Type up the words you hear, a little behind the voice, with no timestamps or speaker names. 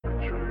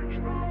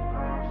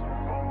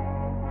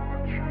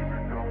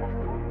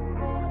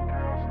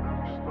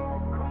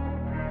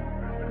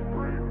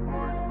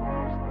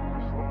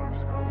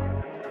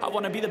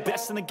wanna be the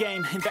best in the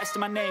game, invest in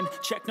my name,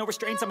 check no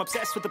restraints, I'm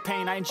obsessed with the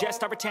pain. I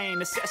ingest, I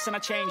retain, assess and I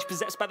change,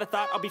 possessed by the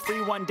thought I'll be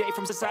free one day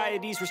from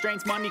society's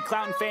restraints. Money,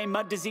 clout and fame,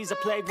 mud, disease, a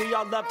plague. We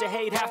all love to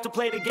hate, have to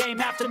play the game,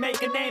 have to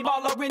make a name.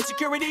 All our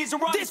insecurities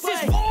are on display.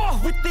 This is war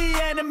with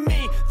the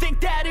enemy, think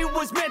that it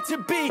was meant to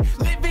be.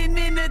 Living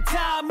in a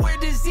time where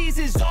disease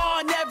is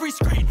on every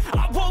screen.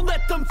 I won't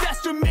let them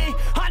fester me,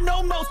 I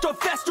know most are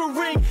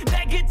festering.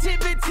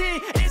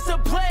 Negativity is a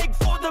plague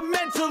for the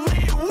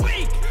mentally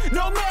weak.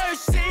 No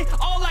mercy,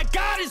 all I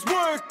got is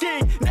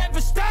working.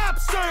 Never stop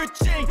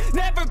searching,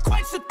 never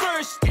quench the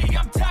thirsty.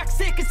 I'm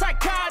toxic and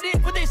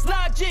psychotic with this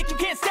logic, you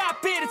can't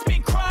stop it. It's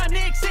been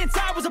chronic since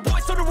I was a boy,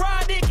 so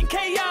neurotic and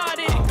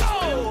chaotic.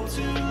 Go!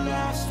 To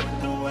last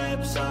with the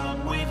webs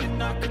I'm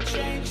weaving, I could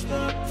change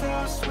the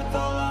past with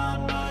all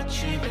I'm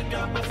achieving.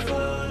 Got my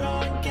foot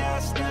on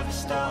gas, never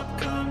stop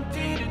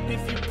competing.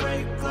 If you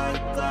break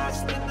like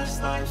glass, then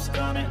this life's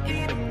gonna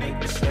eat 'em. Make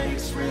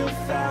mistakes real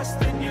fast,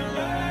 then you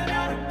learn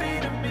how to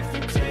beat 'em. If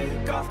you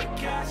take off the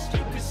cast, you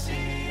can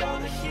see all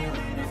the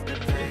healing. If the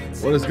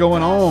pain's What is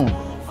going on?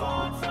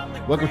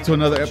 Welcome to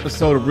another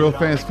episode of Real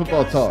Fans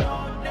Football Talk.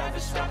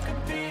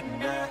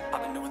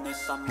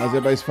 How's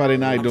everybody's Friday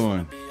night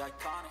doing?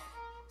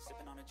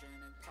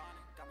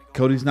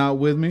 Cody's not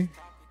with me,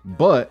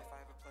 but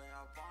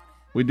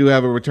we do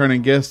have a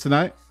returning guest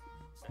tonight.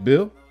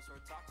 Bill,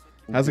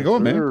 how's it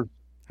going, man?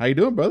 How you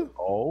doing, brother?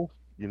 Oh,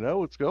 you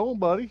know, it's going,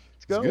 buddy.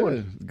 It's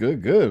going.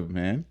 Good,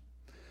 man.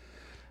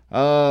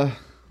 Well,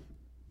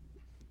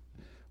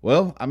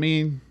 I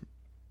mean,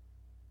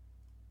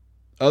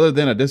 other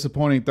than a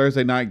disappointing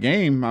Thursday night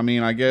game, I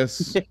mean, I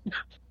guess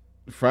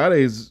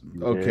Friday's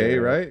okay,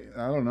 right?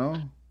 I don't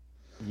know.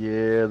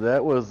 Yeah,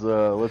 that was,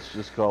 let's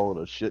just call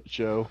it a shit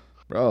show.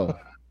 Bro.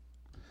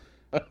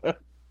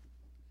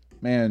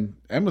 Man,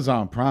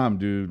 Amazon Prime,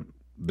 dude,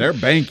 they're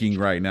banking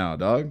right now,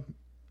 dog.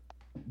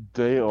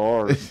 They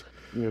are. You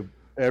know,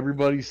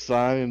 everybody's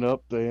signing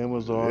up to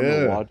Amazon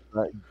to watch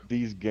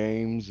these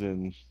games,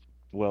 and,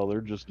 well,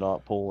 they're just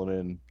not pulling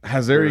in.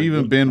 Has there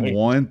even been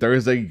one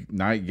Thursday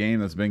night game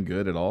that's been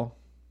good at all?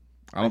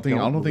 I don't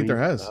think there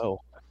has. So.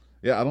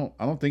 Yeah, I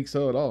don't think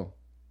so at all.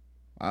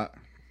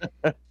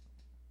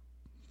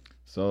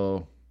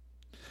 So,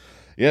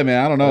 yeah,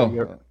 man, I don't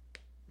know.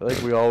 I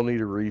think we all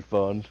need a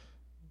refund.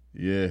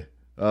 Yeah.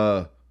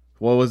 What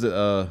was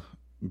it?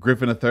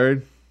 Griffin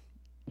III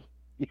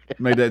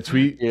made that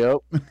tweet. Yep.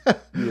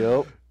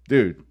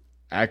 Dude,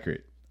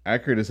 accurate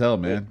as hell,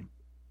 man.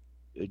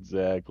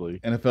 Exactly.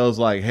 NFL's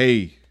like,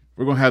 hey,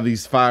 we're gonna have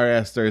these fire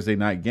ass Thursday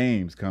night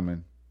games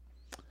coming,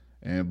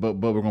 but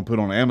we're gonna put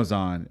it on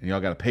Amazon, and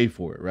y'all got to pay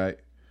for it, right?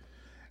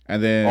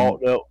 And then,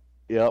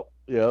 yep.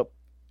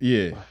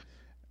 Yeah.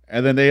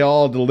 And then they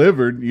all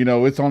delivered, you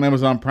know, it's on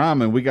Amazon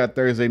Prime and we got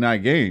Thursday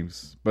night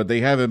games, but they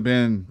haven't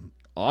been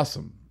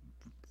awesome.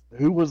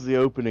 Who was the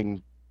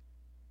opening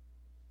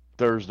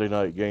Thursday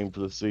night game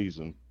for the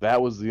season?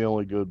 That was the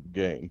only good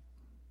game.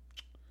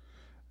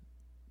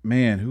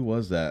 Man, who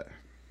was that?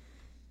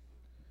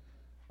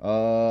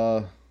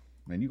 Man,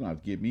 you're going to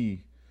have to get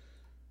me.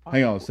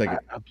 Hang on a second.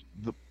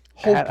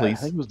 Hold, please.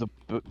 I think it was the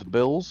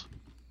Bills.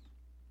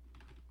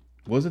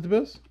 Was it the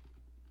Bills?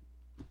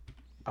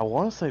 I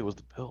want to say it was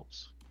the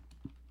Bills.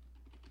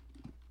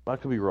 I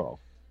could be wrong.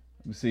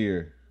 Let me see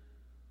here.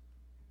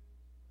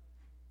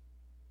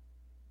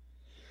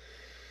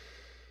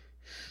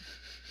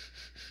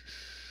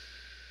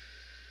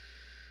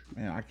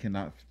 Man, I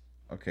cannot.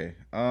 Okay.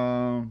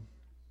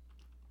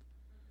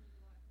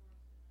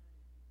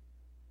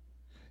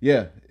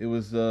 Yeah, it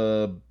was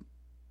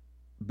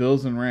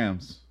Bills and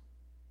Rams.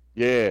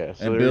 Yeah,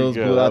 so and Bills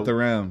blew out the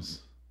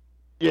Rams.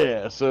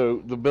 Yeah,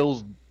 so the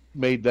Bills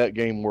made that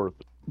game worth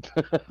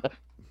it.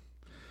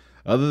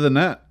 Other than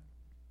that,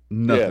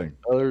 nothing.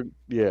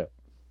 Yeah.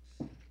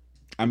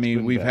 I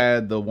mean, we've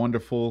had the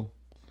wonderful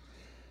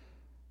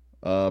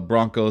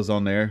Broncos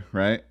on there,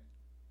 right?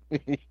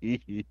 Yeah.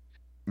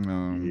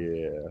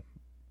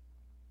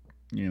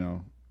 You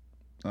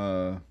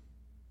know,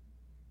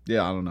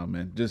 yeah, I don't know,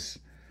 man. Just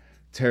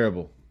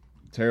terrible.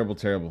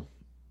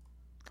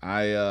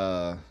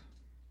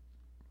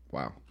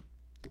 Wow.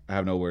 I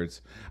have no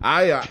words.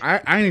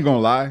 I ain't gonna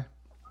lie.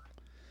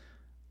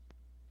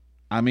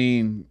 I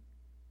mean,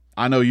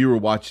 I know you were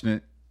watching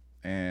it,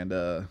 and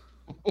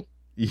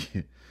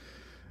yeah,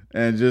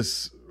 and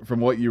just from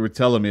what you were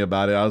telling me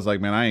about it, I was like,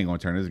 man, I ain't gonna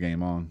turn this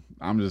game on.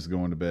 I'm just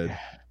going to bed.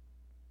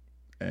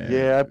 And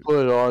yeah, I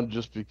put it on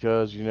just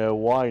because, you know,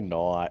 why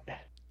not?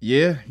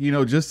 Yeah, you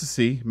know, just to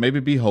see, maybe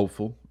be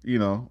hopeful. You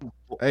know,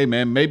 hey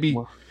man, maybe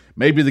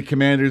the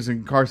Commanders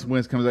and Carson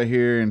Wentz comes out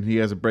here and he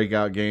has a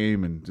breakout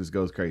game and just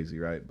goes crazy,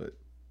 right? But it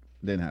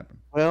didn't happen.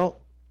 Well,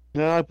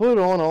 now I put it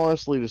on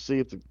honestly to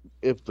see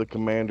if the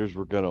Commanders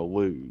were going to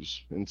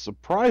lose, and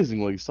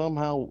surprisingly,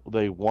 somehow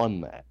they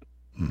won that.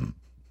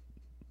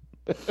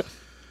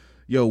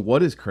 Yo,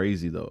 what is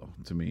crazy though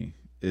to me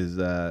is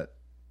that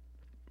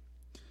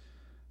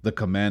the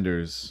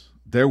Commanders,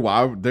 their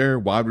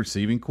wide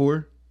receiving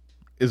core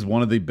is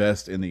one of the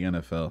best in the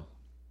NFL.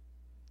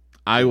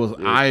 I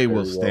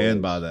will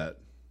stand by that.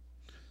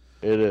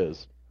 It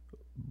is.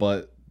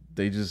 but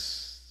they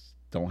just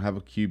don't have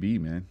a QB,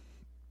 man.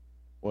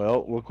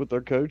 Well, look what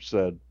their coach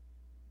said.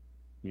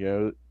 You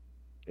know,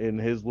 in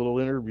his little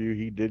interview,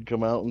 he did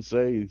come out and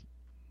say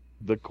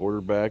the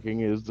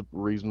quarterbacking is the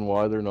reason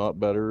why they're not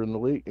better in the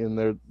league in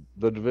the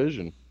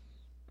division.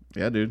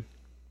 Yeah, dude.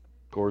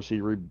 Of course, he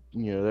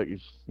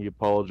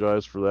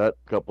apologized for that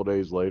a couple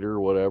days later or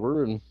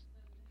whatever,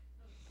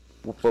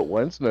 but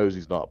Wentz knows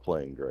he's not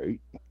playing great.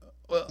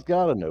 Well, He's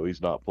got to know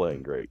he's not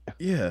playing great.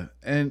 yeah,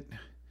 and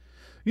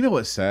you know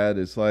what's sad?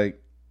 It's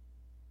like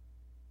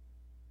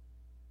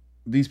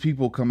these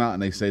people come out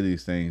and they say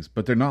these things,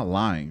 but they're not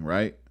lying,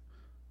 right?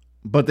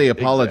 But they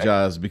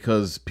apologize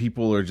because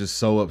people are just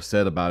so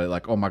upset about it.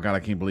 Like, oh my God, I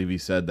can't believe he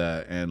said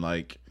that. And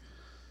like,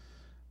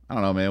 I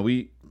don't know, man.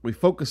 We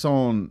focus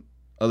on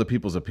other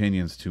people's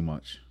opinions too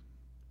much.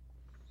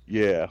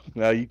 Yeah.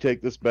 Now you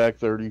take this back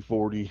 30,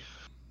 40,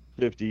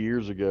 50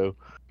 years ago.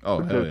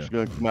 Oh, the hell coach yeah. is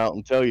going to come out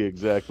and tell you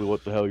exactly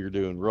what the hell you're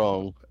doing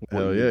wrong.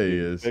 Hell yeah, he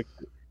is.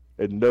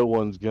 And no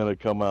one's going to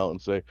come out and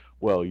say,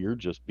 well, you're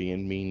just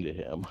being mean to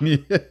him.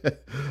 Yeah,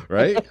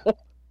 right?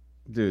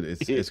 Dude,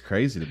 it's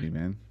crazy to me,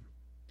 man.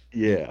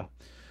 Yeah.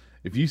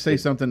 If you say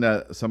something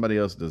that somebody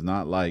else does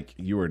not like,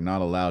 you are not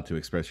allowed to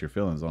express your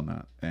feelings on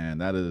that. And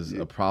that is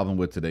a problem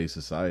with today's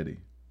society.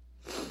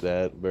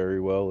 That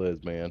very well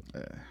is, man.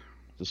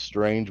 It's a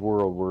strange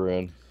world we're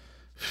in.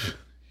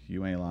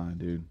 You ain't lying,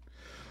 dude.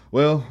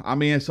 Well, I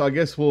mean, so I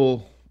guess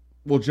we'll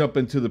jump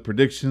into the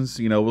predictions.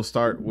 You know, we'll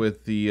start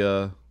with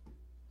the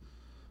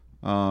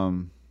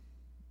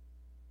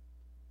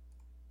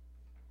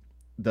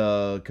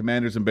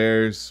Commanders and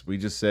Bears. We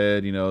just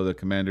said, you know, the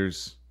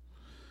Commanders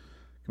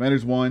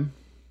won.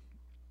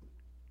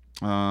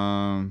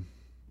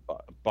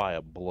 By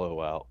a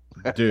blowout.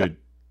 Dude,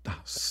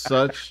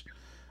 such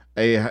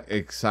a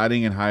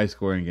exciting and high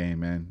scoring game,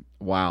 man.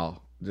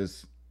 Wow.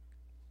 Just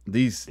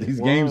these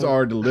games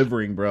are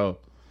delivering, bro.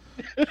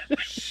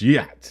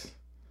 Shit.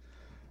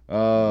 Yes,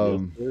 Oh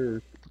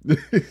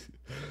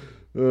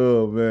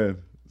man.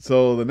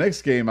 So the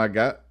next game I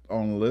got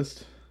on the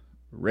list,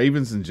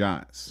 Ravens and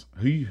Giants.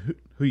 Who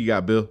you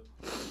got, Bill?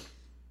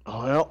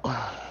 Well,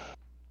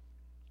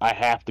 I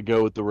have to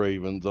go with the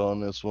Ravens on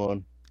this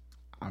one.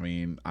 I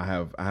mean, I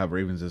have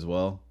Ravens as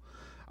well.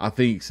 I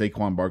think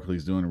Saquon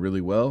Barkley's doing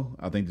really well.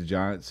 I think the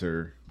Giants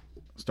are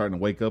starting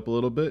to wake up a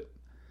little bit.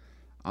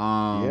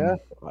 Yeah,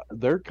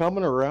 they're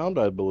coming around,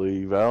 I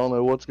believe. I don't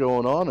know what's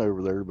going on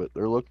over there, but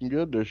they're looking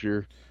good this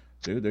year.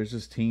 Dude, there's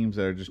just teams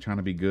that are just trying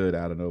to be good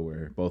out of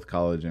nowhere, both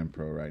college and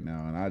pro right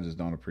now, and I just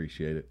don't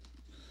appreciate it.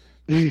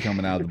 Just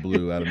coming out of the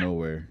blue, out of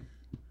nowhere.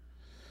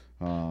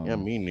 Yeah,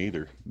 me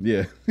neither.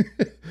 Yeah.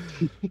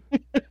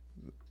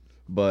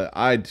 But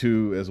I,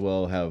 too, as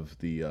well, have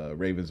the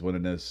Ravens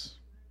winning this.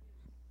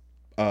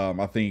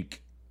 I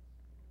think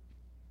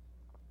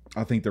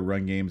the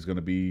run game is going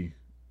to be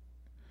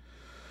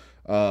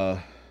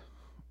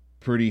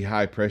pretty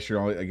high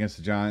pressure against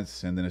the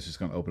Giants, and then it's just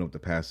going to open up the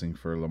passing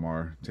for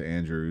Lamar to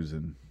Andrews.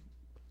 And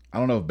I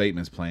don't know if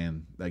Bateman's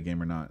playing that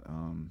game or not.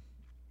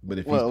 But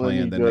if he's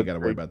playing, then they got to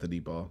worry about the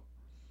deep ball.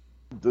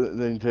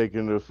 Then you take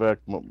into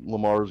effect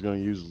Lamar's going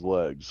to use his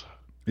legs.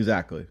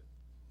 Exactly.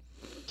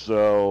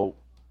 So,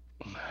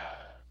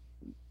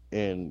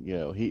 and you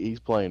know he's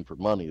playing for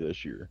money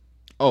this year.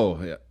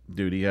 Oh yeah,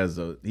 dude, he has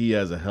a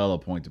hell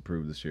of a point to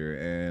prove this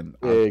year, and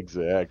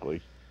exactly.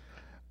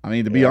 I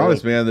mean, to be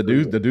honest, man,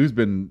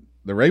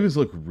 the Ravens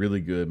look really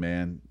good,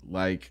 man.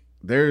 Like,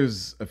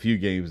 there's a few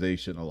games they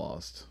shouldn't have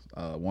lost.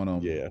 One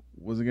of them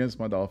was against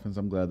my Dolphins.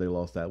 I'm glad they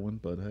lost that one,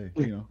 but hey,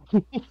 you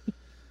know.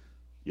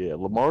 Yeah,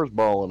 Lamar's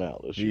balling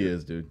out this year. He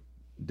is, dude.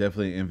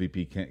 Definitely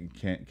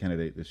MVP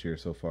candidate this year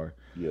so far.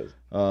 Yes.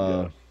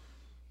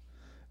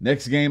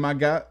 Next game I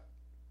got.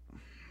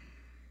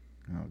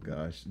 Oh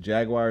gosh,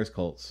 Jaguars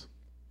Colts.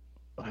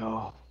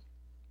 Oh,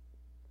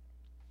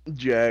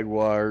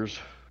 Jaguars.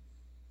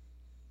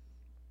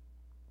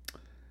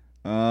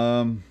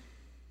 I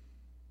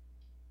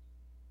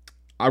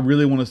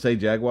really want to say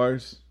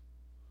Jaguars,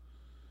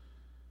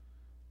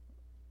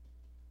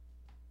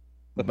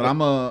 but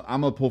I'm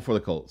a pull for the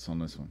Colts on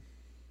this one.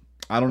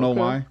 I don't know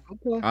why.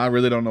 Okay. I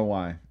really don't know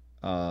why.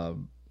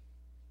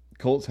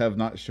 Colts have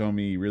not shown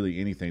me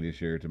really anything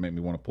this year to make me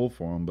want to pull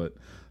for them, but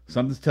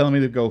something's telling me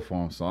to go for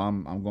them, so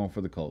I'm going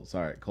for the Colts.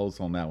 All right, Colts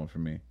on that one for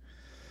me.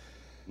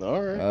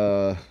 All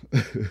right.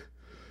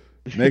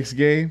 Next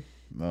game,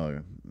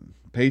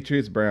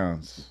 Patriots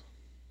Browns.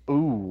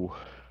 Ooh,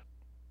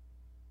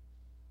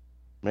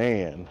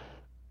 man,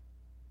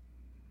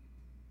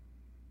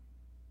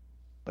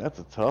 that's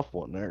a tough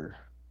one there.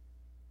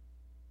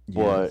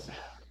 Yes. But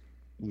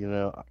you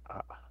know,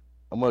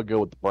 I'm gonna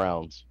go with the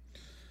Browns.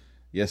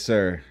 Yes,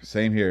 sir.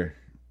 Same here.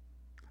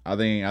 I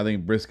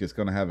think Brisket's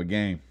gonna have a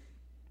game.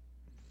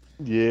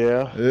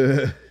 Yeah.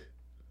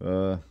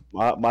 I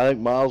think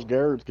Myles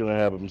Garrett's gonna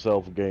have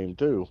himself a game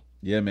too.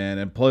 Yeah, man.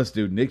 And plus,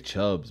 dude, Nick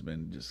Chubb's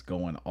been just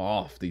going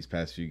off these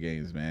past few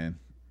games, man.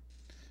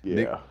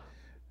 Yeah.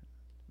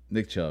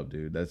 Nick Chubb,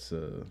 dude. That's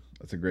a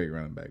great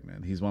running back,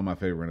 man. He's one of my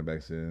favorite running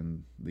backs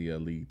in the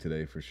league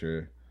today for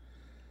sure.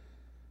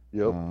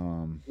 Yep.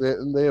 Um,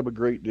 They have a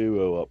great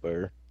duo up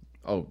there.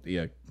 oh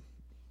yeah,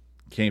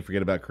 can't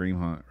forget about Kareem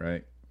Hunt,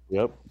 right?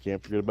 Yep.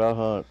 Can't forget about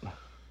Hunt.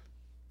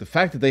 The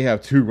fact that they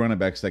have two running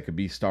backs that could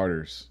be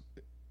starters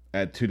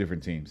at two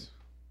different teams.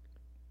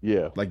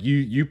 Yeah. Like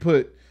you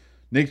put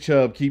Nick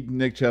Chubb, keep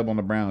Nick Chubb on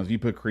the Browns. You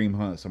put Kareem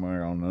Hunt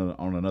somewhere on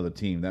another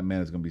team. That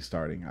man is going to be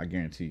starting. I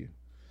guarantee you.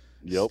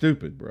 Yep.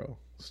 Stupid, bro.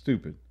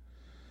 Stupid.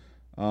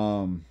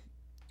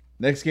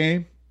 Next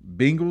game,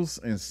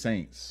 Bengals and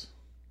Saints.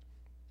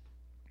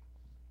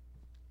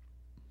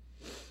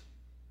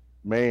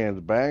 Man,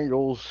 the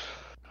Bengals.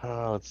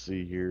 Let's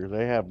see here.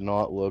 They have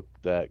not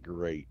looked that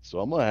great, so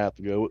I'm gonna have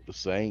to go with the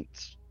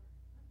Saints.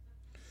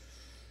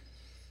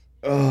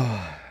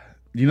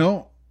 You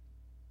know,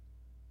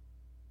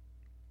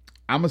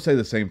 I'm gonna say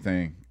the same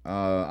thing.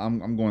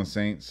 I'm going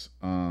Saints.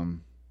 I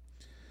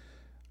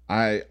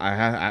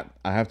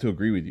have to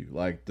agree with you.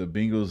 Like the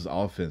Bengals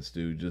offense,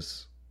 dude,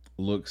 just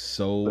looks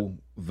so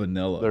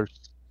vanilla.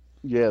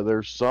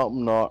 There's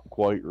something not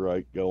quite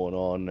right going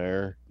on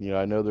there.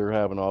 I know they're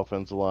having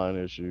offensive line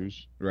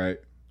issues. Right.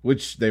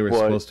 Which they were But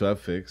supposed to have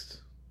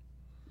fixed.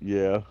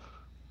 yeah,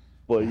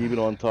 but even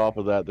on top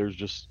of that, there's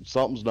just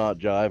something's not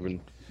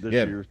jiving this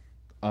Yeah, year.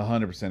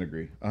 100%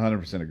 agree.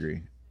 100%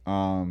 agree.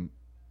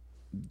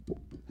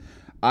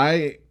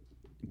 I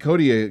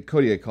Cody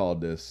had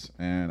called this,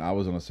 and I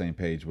was on the same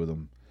page with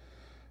him.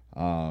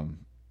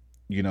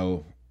 You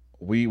know,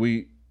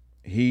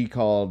 he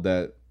called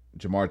that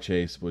Jamar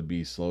Chase would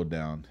be slowed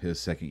down his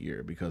second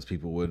year because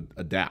people would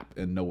adapt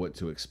and know what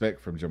to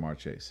expect from Jamar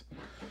Chase.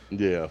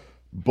 Yeah,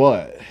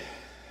 But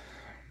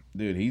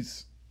dude,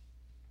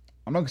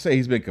 I'm not gonna say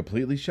he's been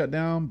completely shut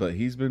down, but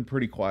he's been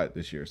pretty quiet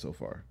this year so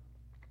far.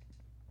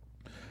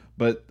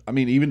 But I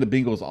mean, even the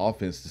Bengals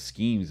offense, the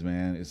schemes,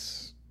 man,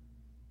 it's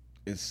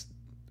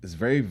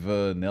very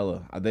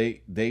vanilla.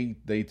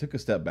 They took a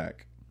step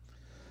back.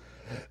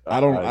 I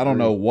don't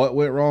know what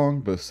went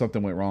wrong, but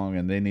something went wrong,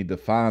 and they need to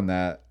find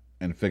that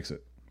and fix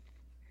it.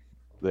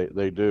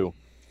 They do,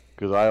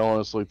 because I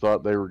honestly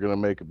thought they were going to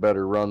make a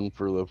better run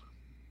for the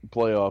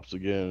playoffs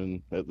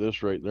again. And at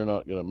this rate, they're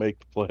not going to make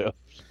the playoffs.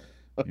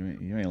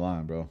 You ain't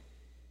lying, bro.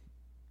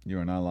 You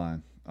are not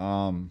lying.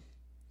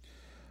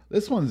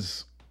 This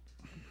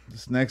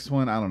next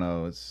one, I don't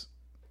know.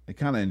 It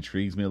kind of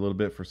intrigues me a little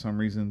bit for some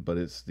reason, but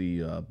it's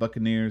the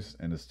Buccaneers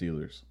and the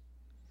Steelers.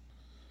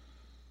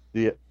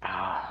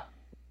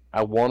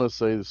 I want to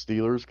say the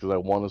Steelers because I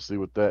want to see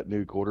what that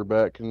new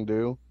quarterback can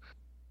do,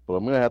 but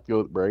I'm going to have to go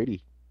with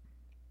Brady.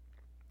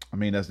 I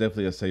mean, that's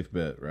definitely a safe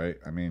bet, right?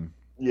 I mean,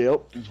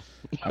 Yep.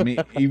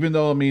 even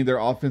though their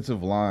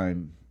offensive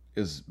line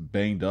is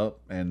banged up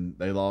and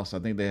they lost, I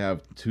think they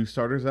have two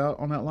starters out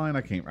on that line.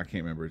 I can't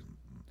remember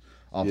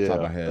off the top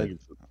of my head. I think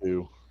it's the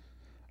two.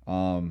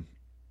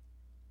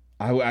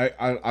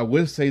 I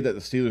would say that the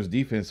Steelers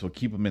defense will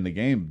keep them in the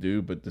game,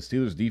 dude, but the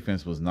Steelers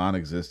defense was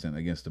non-existent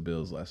against the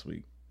Bills last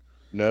week.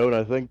 No, and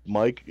I think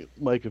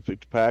Micah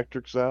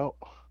Fitzpatrick's out.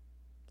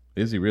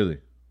 Is he really?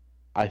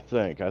 I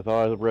think. I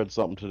thought I read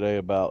something today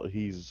about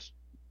he's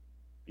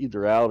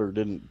either out or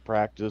didn't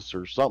practice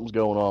or something's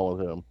going on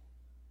with him.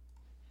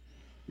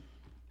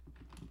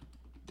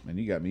 Man,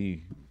 you got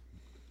me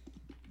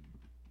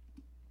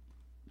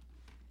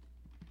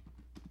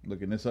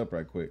looking this up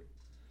right quick.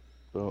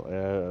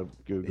 So,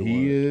 Google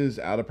He it. is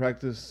out of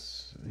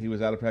practice. He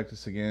was out of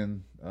practice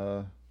again.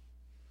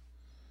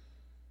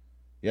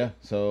 Yeah,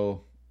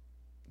 so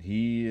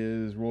he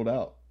is ruled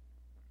out.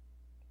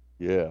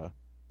 Yeah.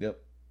 Yep.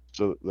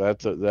 So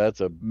that's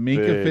a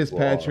Minka big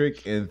Fitzpatrick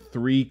loss. and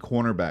 3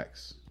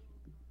 cornerbacks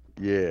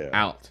Yeah.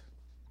 out.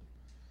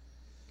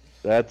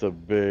 That's a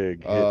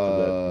big hit to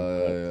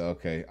that defense.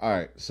 Okay. All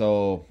right.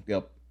 So,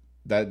 yep.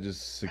 That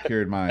just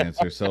secured my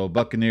answer. So,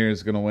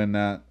 Buccaneers going to win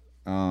that.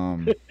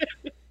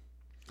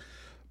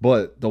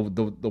 But the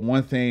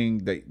one thing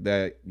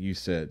that you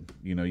said,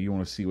 you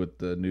want to see what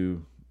the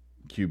new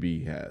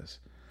QB has.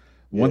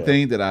 One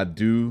thing that I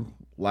do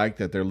like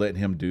that they're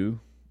letting him do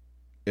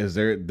is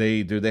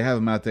they have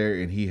him out there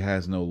and he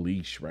has no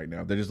leash right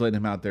now. They're just letting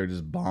him out there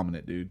just bombing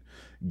it, dude.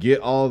 Get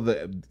all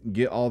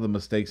the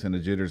mistakes and the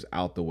jitters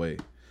out the way.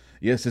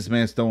 Yes, this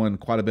man's throwing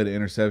quite a bit of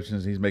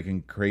interceptions. He's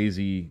making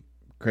crazy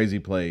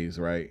plays,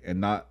 right?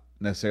 And not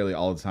necessarily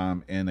all the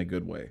time in a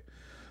good way.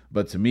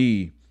 But to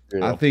me,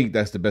 I think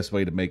that's the best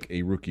way to make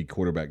a rookie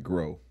quarterback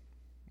grow.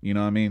 You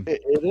know what I mean?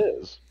 It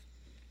is.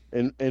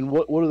 And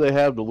what do they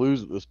have to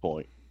lose at this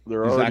point?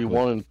 They're already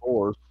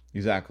 1-4.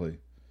 Exactly.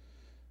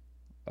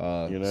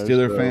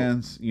 Steeler so-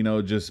 fans,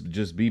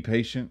 just be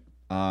patient.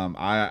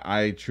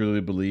 I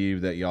truly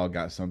believe that y'all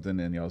got something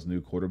in y'all's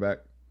new quarterback.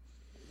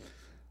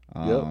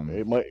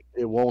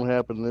 It won't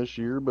happen this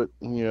year, but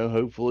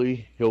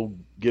hopefully he'll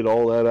get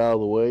all that out of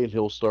the way and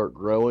he'll start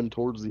growing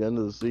towards the end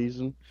of the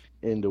season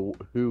into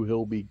who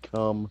he'll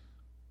become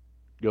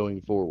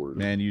going forward.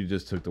 Man, you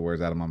just took the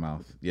words out of my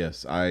mouth.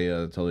 Yes, I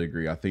totally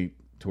agree. I think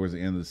towards the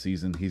end of the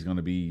season,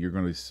 you're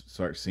going to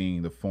start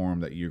seeing the form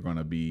that you're going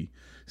to be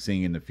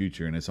seeing in the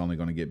future, and it's only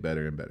going to get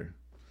better and better.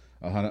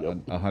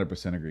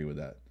 100% agree with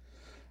that.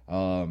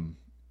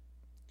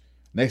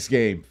 Next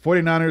game,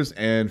 49ers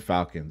and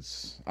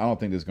Falcons. I don't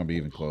think this is going to be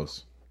even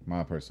close,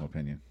 my personal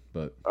opinion.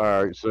 But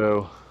All right,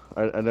 so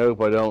I know if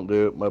I don't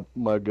do it,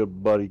 my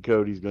good buddy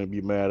Cody's going to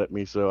be mad at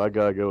me. So I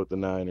gotta go with the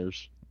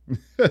Niners.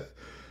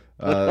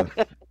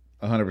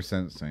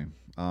 100% same.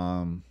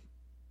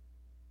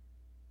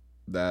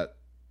 That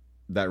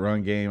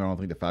run game, I don't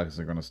think the Falcons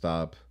are going to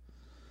stop.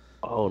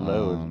 Oh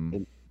no,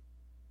 Um,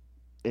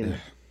 and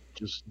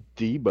just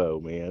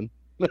Debo, man.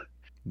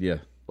 Yeah,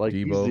 Like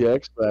he's Debo. the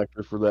X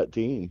factor for that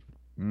team.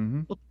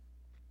 hmm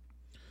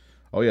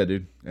Oh yeah,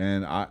 dude.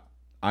 And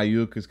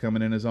Ayuk is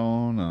coming in his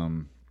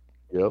own.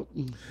 Yep.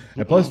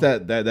 And plus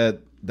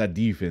that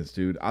defense,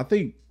 dude.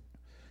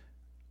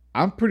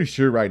 I'm pretty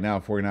sure right now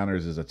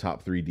 49ers is a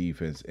top 3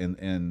 defense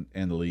in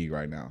the league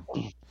right now.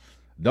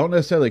 Don't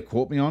necessarily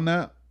quote me on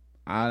that.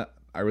 I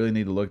really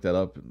need to look that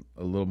up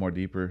a little more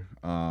deeper.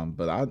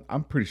 But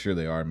I'm pretty sure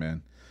they are,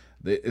 man.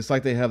 It's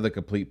like they have the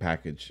complete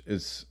package.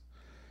 It's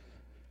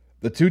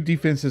the 2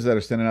 defenses that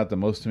are standing out the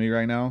most to me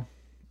right now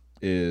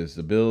is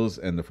the Bills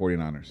and the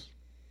 49ers.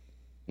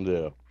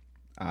 Yeah.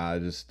 I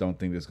just don't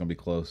think it's going to be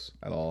close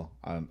at all.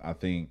 I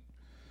think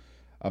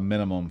a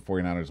minimum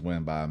 49ers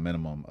win by a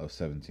minimum of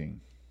 17.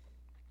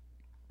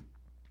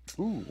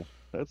 Ooh,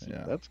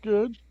 Yeah. that's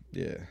good.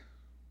 Yeah.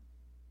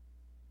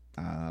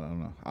 I don't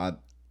know.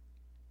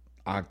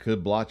 I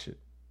could blotch it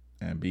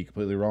and be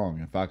completely wrong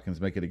and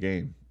Falcons make it a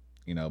game,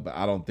 but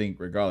I don't think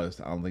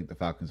regardless, I don't think the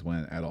Falcons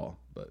win at all.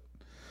 But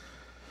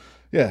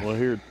yeah. Well,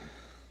 here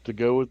to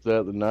go with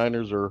that, the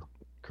Niners are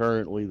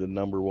currently the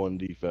number 1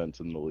 defense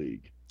in the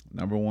league.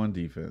 Number 1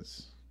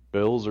 defense.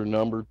 Bills are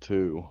number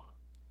 2.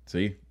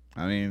 See?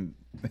 I mean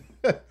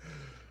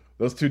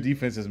those 2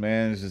 defenses,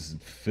 man, is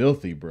just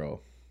filthy,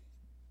 bro.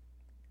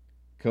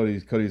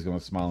 Cody's gonna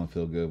smile and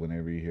feel good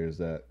whenever he hears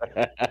that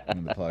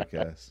in the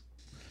podcast.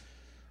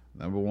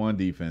 Number 1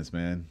 defense,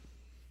 man.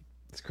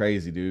 It's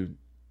crazy, dude.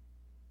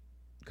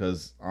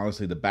 Because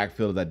honestly, the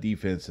backfield of that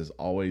defense has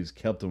always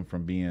kept them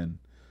from being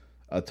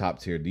a top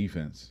tier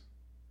defense.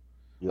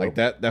 Yep. Like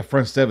that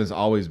front seven's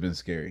always been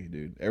scary,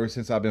 dude. Ever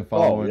since I've been Oh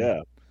following,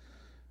 yeah.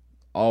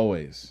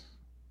 always.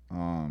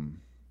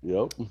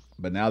 Yep.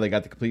 But now they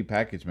got the complete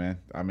package, man.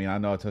 I mean, I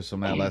know I touched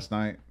on that last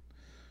night.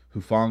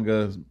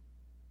 Hufanga,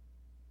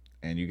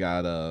 and you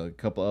got a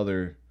couple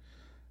other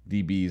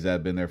DBs that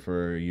have been there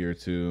for a year or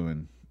two,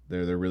 and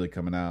they're really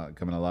coming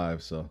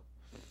alive. So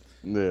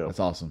Yeah. that's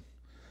awesome.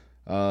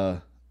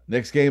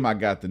 Next game, I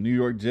got the New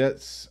York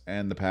Jets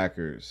and the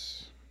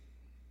Packers.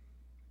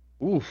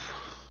 Oof.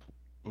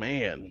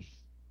 Man.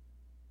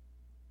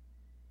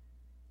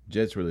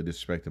 Jets really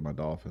disrespected my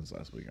Dolphins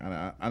last week.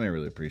 I didn't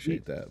really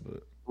appreciate that,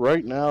 but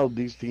Right now,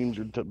 these teams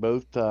are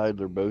both tied.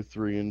 They're both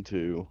 3-2.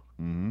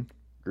 mm-hmm.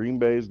 Green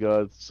Bay's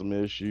got some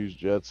issues.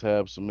 Jets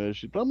have some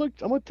issues. But I'm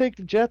gonna take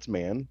the Jets,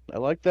 man. I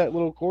like that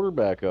little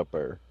quarterback up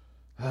there.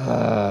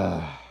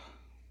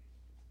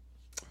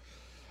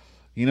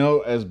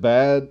 As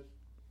bad.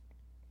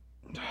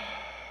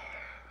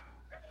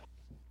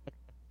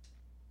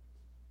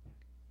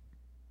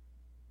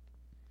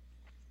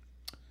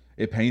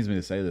 It pains me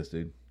to say this,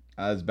 dude.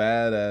 As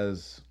bad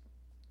as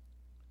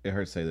it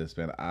hurts to say this,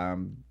 man.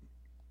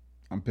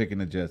 I'm picking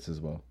the Jets as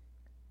well.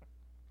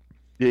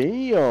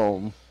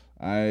 Damn.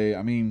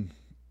 I mean,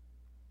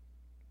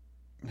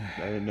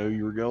 I didn't know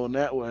you were going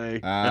that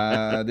way.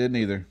 I didn't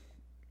either.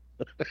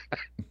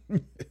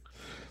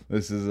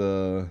 This is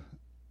a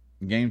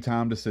game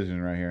time decision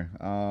right here.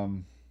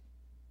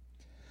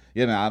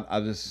 Yeah, man. I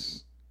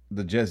just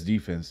the Jets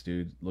defense,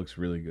 dude, looks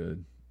really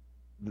good.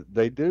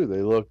 They do.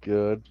 They look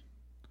good.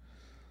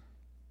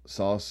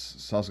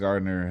 Sauce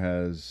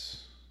Gardner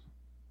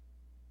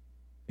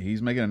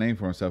he's making a name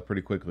for himself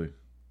pretty quickly.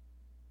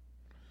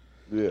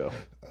 Yeah.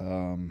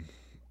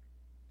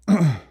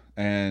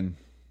 And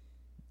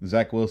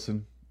Zach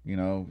Wilson,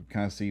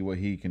 kind of see what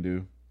he can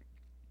do.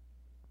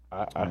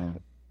 I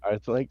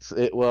think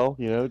it. Well,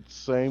 it's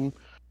same.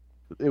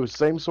 It was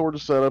same sort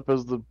of setup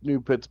as the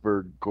new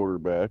Pittsburgh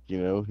quarterback.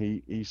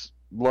 He's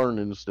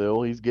learning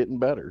still. He's getting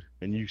better,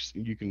 and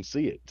you can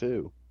see it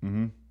too.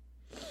 Mm-hmm.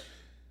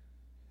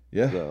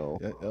 Yeah. So.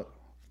 Yeah.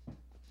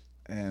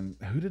 And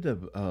who did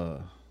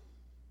the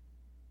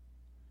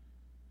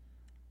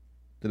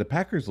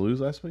Packers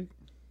lose last week?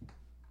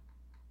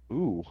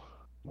 Ooh.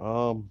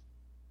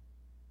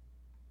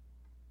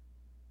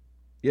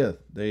 Yeah,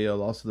 they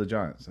lost to the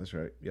Giants. That's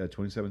right. Yeah,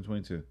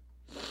 27-22.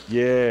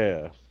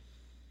 Yeah.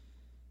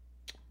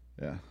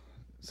 Yeah.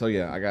 So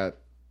yeah, I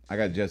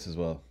got Jets as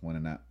well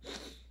winning that.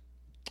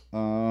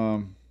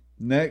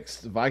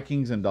 Next,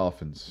 Vikings and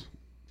Dolphins.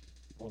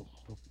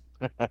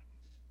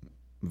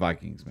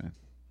 Vikings, man.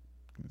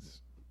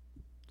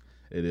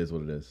 It is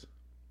what it is.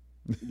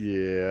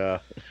 Yeah.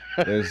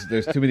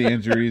 There's too many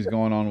injuries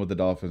going on with the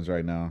Dolphins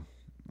right now.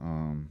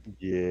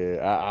 Yeah,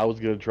 I was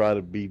gonna try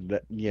to be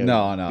that, be it's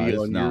on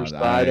your not.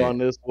 side on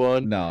this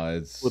one. No,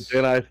 it's. But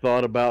then I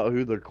thought about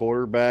who the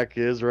quarterback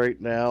is right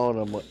now, and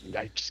I'm like,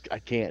 I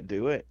can't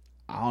do it.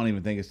 I don't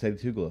even think it's Teddy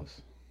Two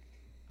Gloves.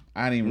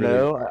 I didn't even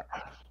No, really.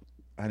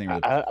 I didn't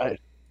really.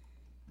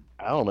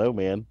 I don't know,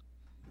 man.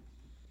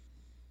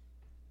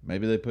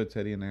 Maybe they put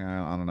Teddy in there.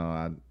 I don't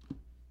know.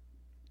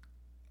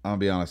 I'll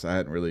be honest. I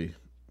hadn't really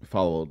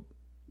followed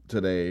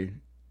today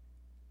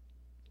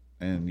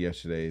and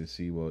yesterday to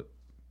see what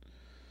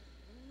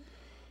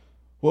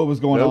was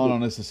going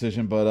on this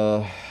decision,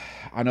 but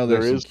I know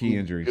there's some key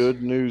injuries.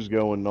 Good news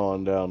going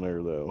on down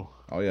there, though.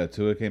 Oh yeah,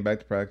 Tua came back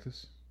to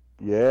practice.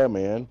 Yeah,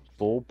 man,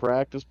 full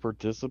practice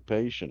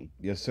participation.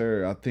 Yes,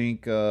 sir. I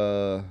think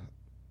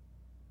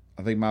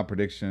my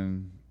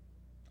prediction.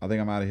 I think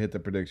I might have hit the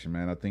prediction,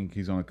 man. I think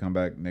he's going to come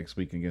back next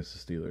week against the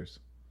Steelers,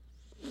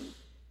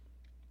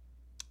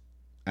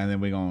 and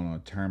then we're going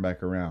to turn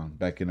back around,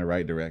 back in the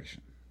right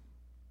direction.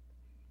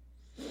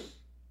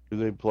 Who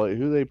they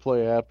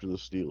play after the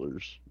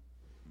Steelers?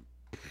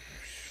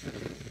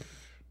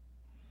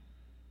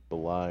 The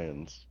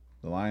Lions.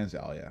 The Lions,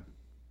 oh yeah.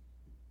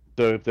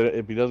 So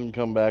if he doesn't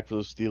come back for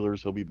the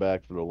Steelers, he'll be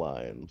back for the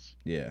Lions.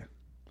 Yeah,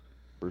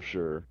 for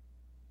sure.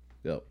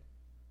 Yep.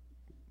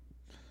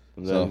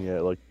 And then yeah,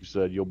 like you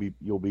said, you'll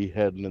be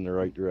heading in the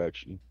right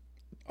direction.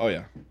 Oh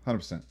yeah,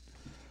 100%.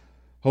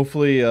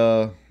 Hopefully,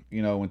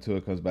 when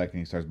Tua comes back and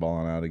he starts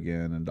balling out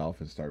again, and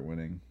Dolphins start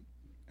winning,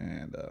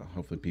 and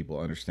hopefully people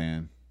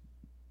understand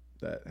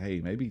that hey,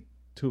 maybe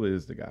Tua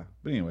is the guy.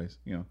 But anyways,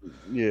 yeah,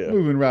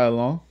 moving right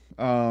along.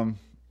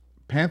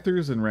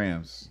 Panthers and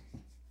Rams.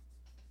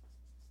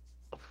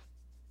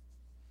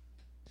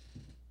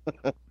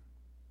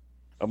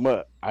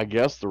 I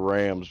guess the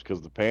Rams,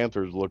 because the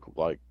Panthers look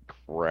like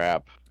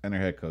crap. And their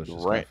head coach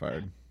just got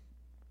fired.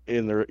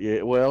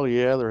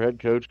 Their head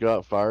coach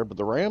got fired, but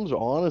the Rams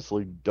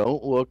honestly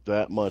don't look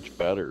that much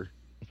better.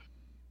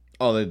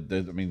 Oh,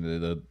 they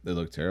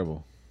look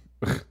terrible.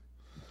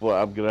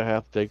 Well, I'm gonna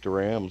have to take the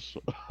Rams.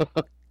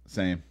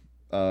 Same.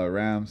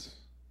 Rams.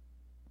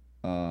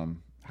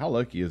 How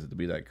lucky is it to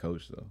be that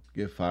coach though?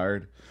 Get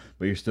fired,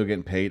 but you're still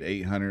getting paid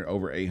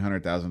over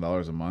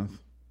 $800,000 a month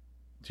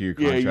till your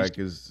contract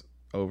is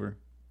over.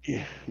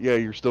 Yeah,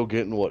 you're still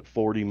getting what,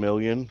 $40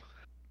 million?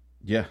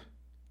 Yeah.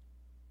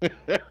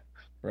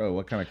 Bro,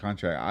 what kind of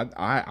contract?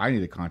 I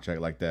need a contract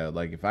like that.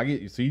 Like if I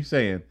get, so you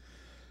saying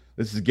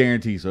this is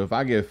guaranteed. So if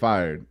I get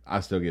fired,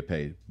 I still get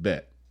paid.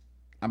 Bet.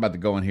 I'm about to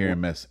go in here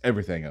and mess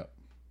everything up.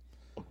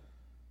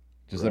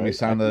 Just let me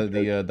sign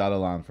the dotted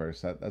line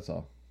first. That's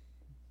all.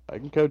 I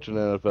can coach an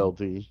NFL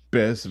team.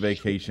 Best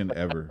vacation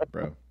ever,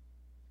 bro.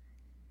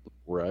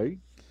 Right?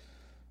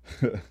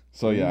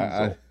 So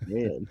yeah,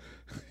 man.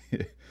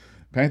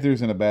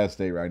 Panthers in a bad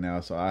state right now,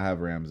 so I have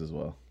Rams as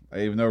well.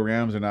 Even though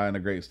Rams are not in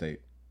a great state.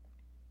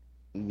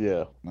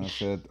 Yeah. I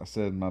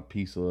said my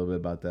piece a little bit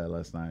about that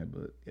last night,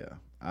 but yeah,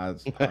 I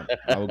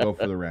will go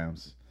for the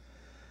Rams.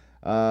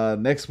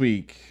 Next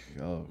week,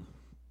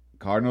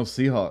 Cardinals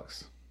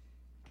Seahawks.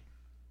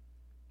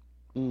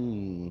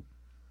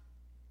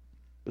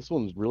 This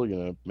one's really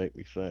gonna make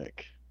me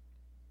think.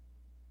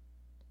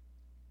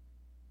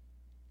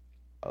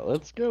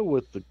 Let's go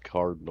with the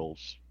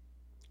Cardinals.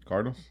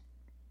 Cardinals?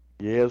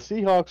 Yeah, the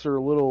Seahawks are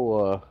a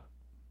little.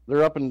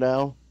 They're up and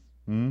down.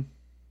 Hmm.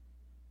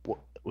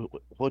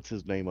 What's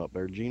his name up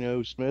there?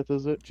 Geno Smith,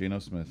 is it? Geno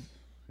Smith,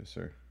 yes,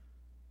 sir.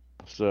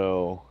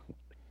 So,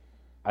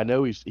 I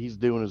know he's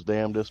doing his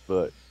damnedest,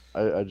 but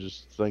I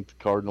just think the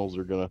Cardinals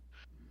are gonna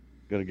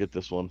get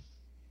this one.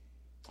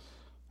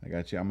 I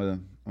got you. I'm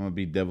gonna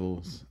be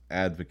devil's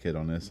advocate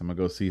on this. I'm gonna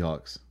go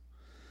Seahawks.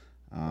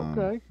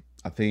 Okay.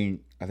 I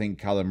think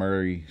Kyler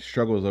Murray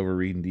struggles over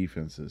reading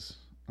defenses.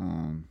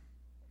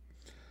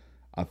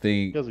 I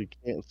think because he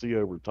can't see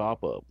over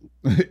top of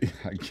them.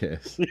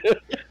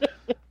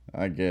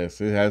 I guess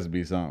it has to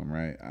be something,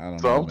 right? I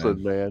don't know.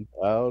 Something, man.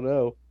 I don't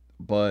know.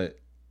 But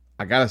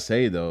I gotta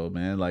say though,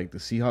 man, like the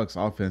Seahawks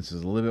offense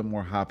is a little bit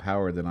more high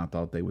powered than I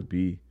thought they would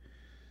be.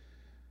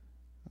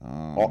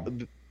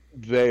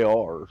 They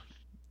are.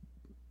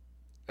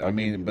 I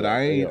mean, but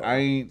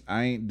I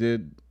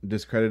ain't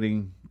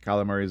discrediting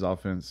Kyler Murray's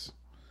offense.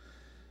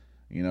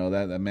 You know,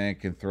 that man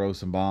can throw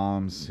some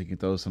bombs, he can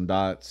throw some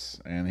dots,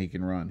 and he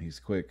can run. He's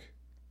quick.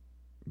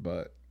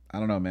 But I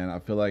don't know, man. I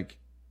feel like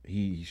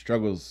he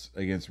struggles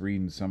against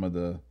reading some of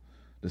the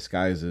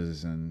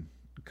disguises and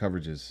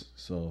coverages.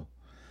 So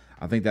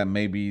I think that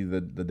may be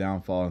the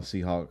downfall, and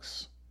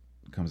Seahawks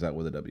comes out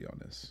with a W on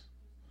this.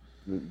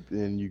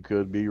 And you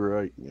could be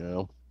right, you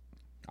know.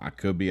 I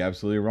could be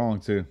absolutely wrong,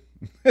 too.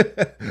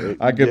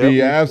 I could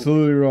be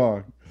absolutely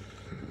wrong.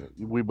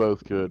 We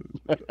both could.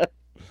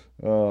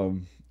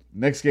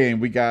 Next game,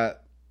 we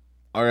got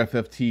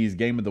RFFT's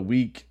game of the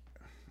week,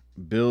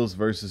 Bills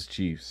versus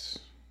Chiefs.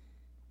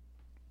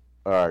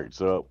 All right,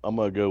 so I'm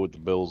going to go with the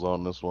Bills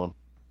on this one.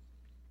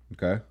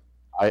 Okay.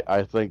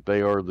 I think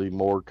they are the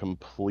more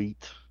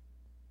complete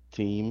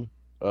team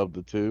of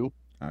the two.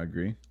 I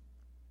agree.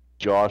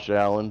 Josh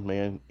Allen,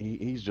 man,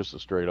 he's just a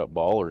straight-up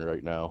baller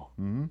right now.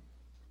 Mm-hmm.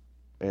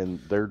 And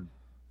their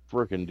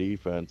freaking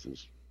defense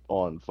is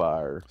on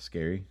fire.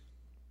 Scary.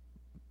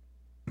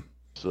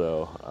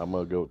 So I'm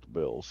going to go with the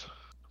Bills.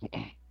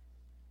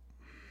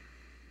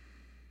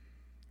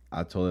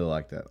 I totally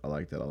like that. I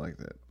like that a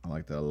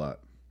lot.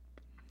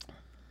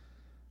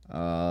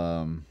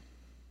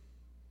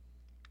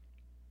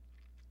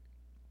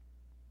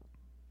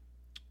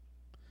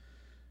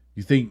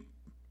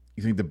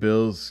 you think the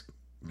Bills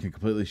can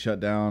completely shut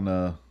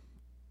down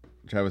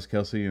Travis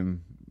Kelce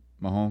and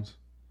Mahomes?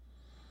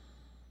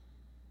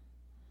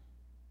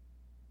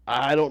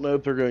 I don't know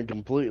if they're going to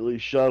completely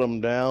shut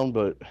them down,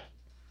 but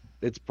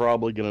it's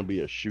probably going to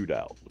be a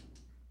shootout.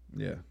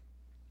 Yeah,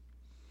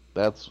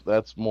 That's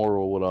more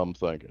of what I'm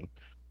thinking.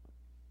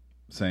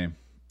 same.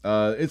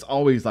 It's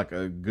always like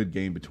a good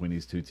game between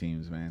these two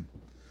teams, man.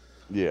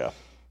 Yeah.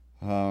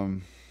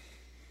 Um,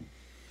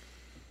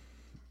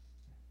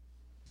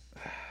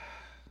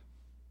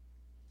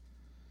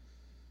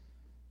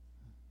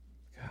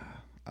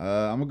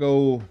 I'm gonna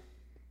go.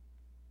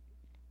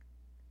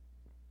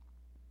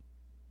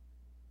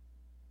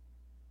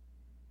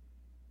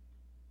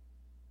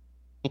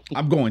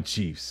 I'm going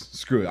Chiefs.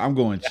 Screw it. I'm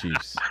going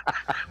Chiefs.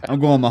 I'm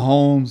going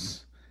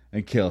Mahomes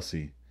and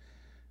Kelsey.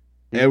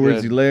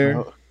 Edwards,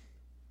 Hilaire.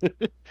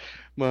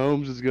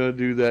 Mahomes is going to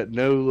do that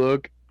no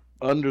look,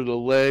 under the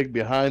leg,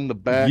 behind the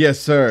back. Yes,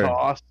 sir.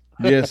 Toss.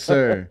 Yes,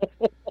 sir.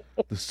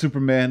 The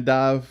Superman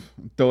dive,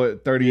 throw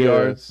it 30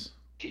 yards.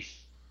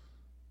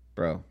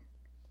 Bro,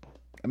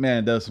 that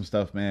man does some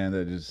stuff, man,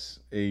 that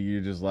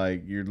you're just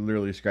like, you're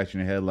literally scratching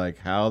your head like,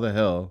 how the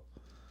hell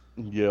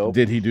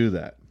did he do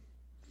that?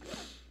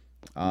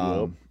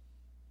 I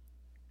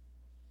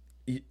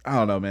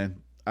don't know,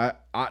 man.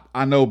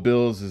 I know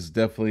Bills is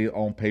definitely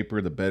on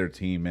paper the better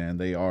team, man.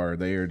 They are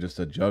just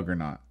a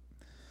juggernaut.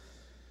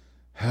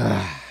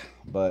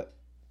 But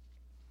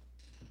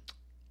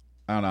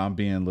I don't know. I'm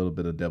being a little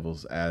bit of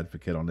devil's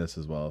advocate on this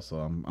as well, so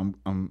I'm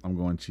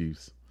going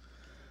Chiefs.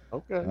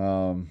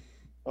 Okay.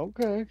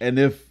 Okay. And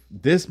if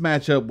this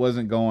matchup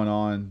wasn't going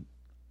on,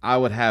 I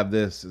would have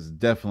this as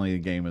definitely a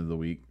game of the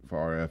week for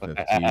our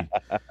FFT,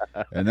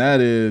 and that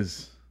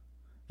is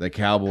the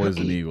Cowboys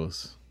and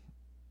Eagles.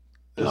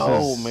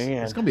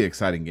 Man, it's gonna be an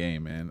exciting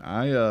game, man.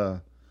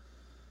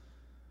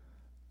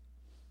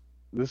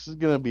 This is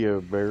gonna be a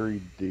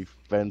very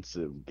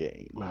defensive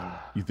game.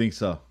 You think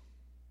so?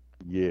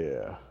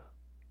 Yeah.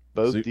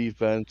 Both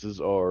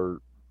defenses are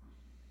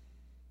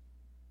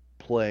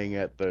playing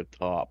at the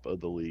top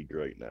of the league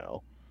right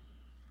now.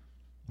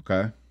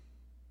 Okay.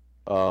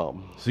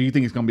 So you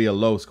think it's gonna be a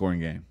low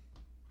scoring game?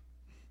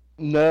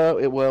 No,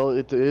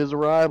 it is a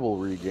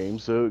rivalry game,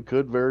 so it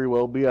could very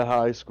well be a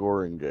high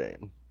scoring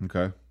game.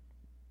 Okay.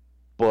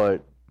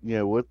 But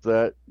with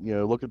that,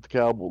 look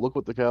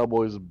what the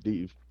Cowboys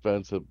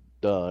defense have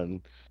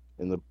done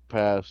in the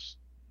past.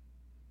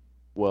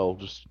 Well,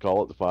 just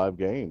call it the 5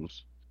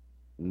 games.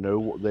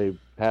 No, they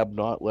have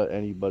not let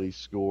anybody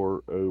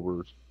score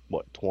over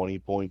 20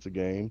 points a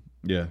game.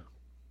 Yeah.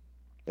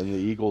 And the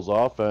Eagles'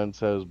 offense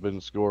has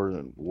been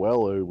scoring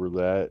well over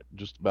that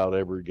just about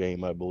every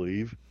game, I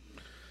believe.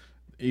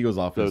 Eagles'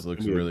 offense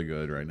looks really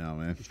good right now,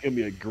 man. It's going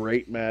to be a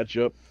great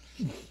matchup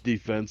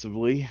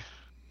defensively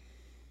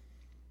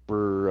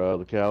for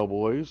the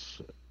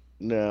Cowboys.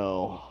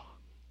 Now,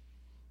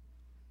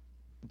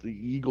 the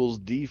Eagles'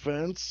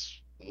 defense,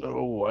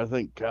 I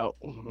think this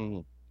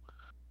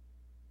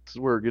is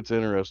where it gets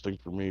interesting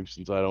for me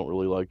since I don't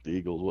really like the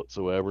Eagles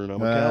whatsoever, and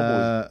I'm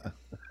a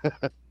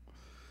Cowboys.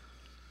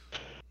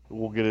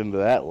 We'll get into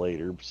that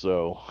later.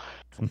 So,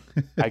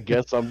 I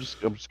guess I'm just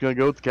gonna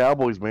go with the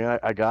Cowboys, man.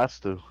 I got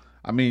to.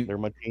 I mean, they're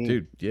my team,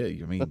 dude. Yeah,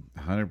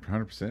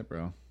 100%,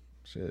 bro.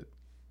 Shit.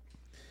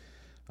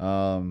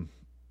 I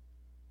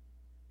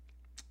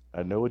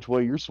know which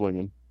way you're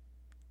swinging.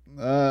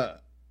 Yeah,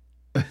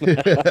 I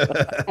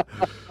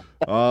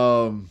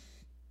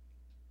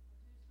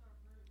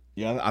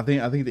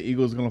think the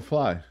Eagles are gonna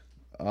fly.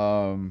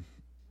 I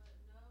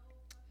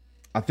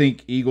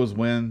think Eagles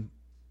win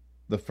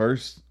the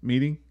first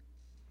meeting.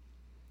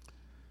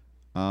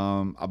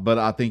 But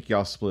I think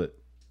y'all split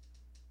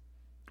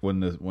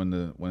when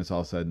it's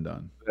all said and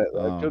done.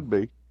 That could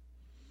be.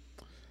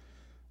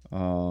 I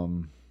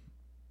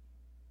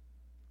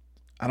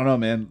don't know,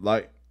 man.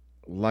 Like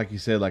you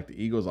said, like the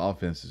Eagles'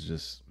 offense is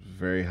just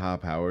very high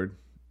powered.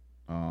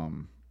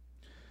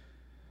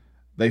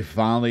 They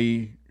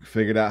finally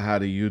figured out how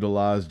to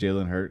utilize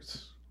Jalen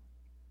Hurts.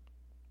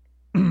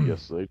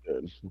 Yes, they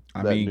did.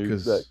 I mean,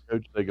 because that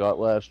coach they got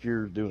last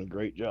year is doing a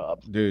great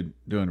job. Dude,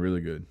 doing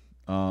really good.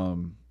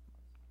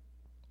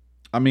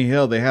 I mean,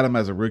 hell, they had him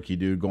as a rookie,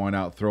 dude, going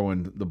out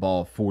throwing the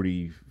ball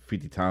 40,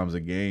 50 times a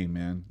game,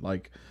 man.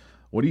 Like,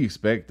 what do you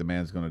expect the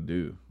man's going to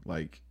do?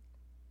 Like,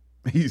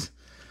 he's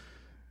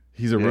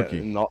a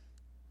rookie.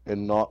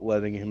 And not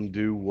letting him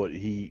do what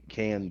he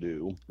can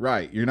do.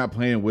 Right. You're not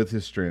playing with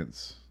his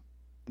strengths.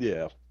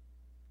 Yeah.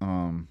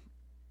 I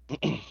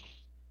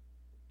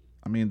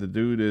mean, the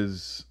dude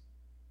he's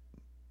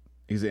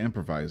an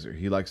improviser.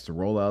 He likes to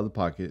roll out of the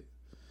pocket,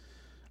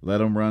 let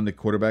him run the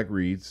quarterback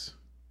reads.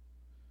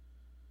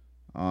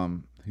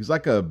 He's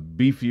like a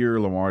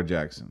beefier Lamar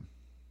Jackson,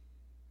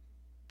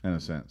 in a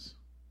sense.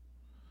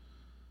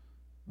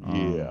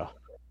 Yeah.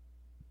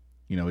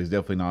 He's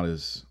definitely not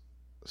as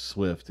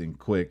swift and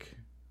quick,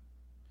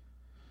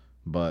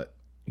 but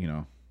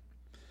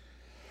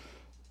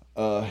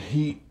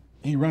he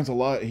runs a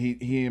lot.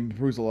 He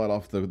improves a lot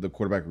off the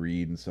quarterback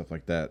read and stuff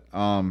like that.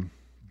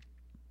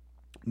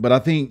 But I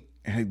think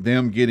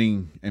them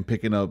getting and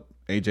picking up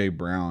A.J.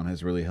 Brown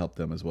has really helped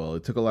them as well.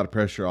 It took a lot of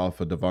pressure off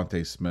of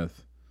Devontae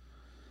Smith.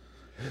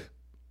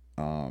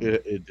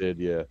 It did,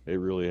 yeah. It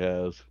really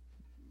has.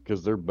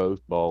 Because they're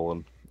both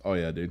balling. Oh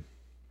yeah, dude.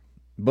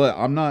 But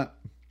I'm not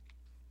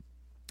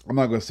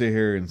going to sit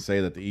here and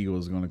say that the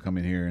Eagles are going to come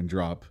in here and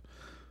drop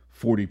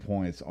 40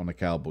 points on the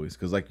Cowboys,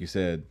 because like you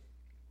said,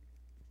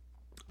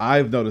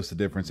 I've noticed a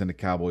difference in the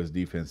Cowboys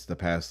defense the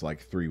past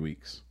like 3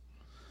 weeks.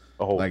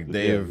 Oh, Like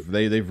yeah,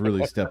 they've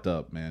really stepped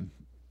up, man.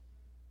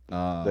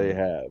 they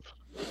have.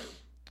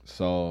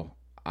 So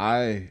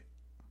I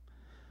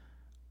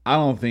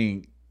don't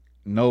think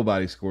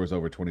nobody scores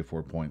over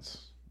 24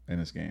 points in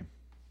this game.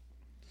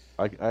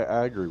 I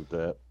agree with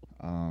that.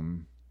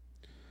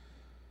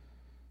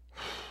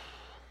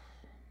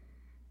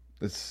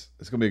 It's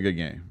gonna be a good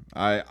game.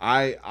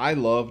 I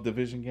love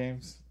divisional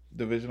games.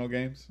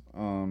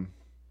 Oh,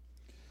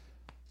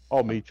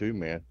 me too,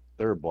 man.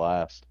 They're a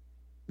blast.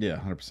 Yeah,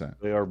 100%.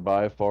 They are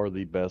by far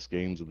the best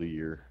games of the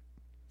year.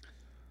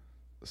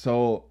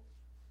 So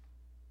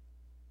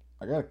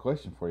I got a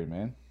question for you,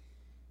 man.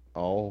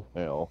 Oh,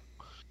 hell.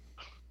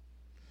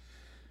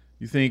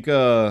 You think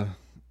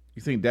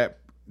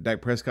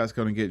Dak Prescott's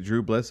gonna get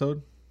Drew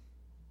Bledsoe?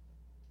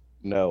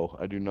 No,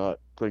 I do not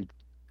think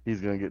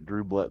he's going to get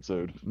Drew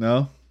Bledsoe.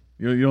 No?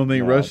 You don't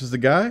think No. Rush is the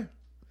guy?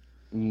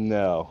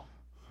 No.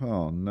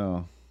 Oh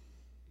no.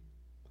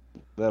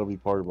 That'll be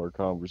part of our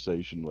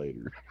conversation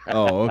later.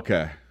 Oh,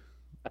 okay.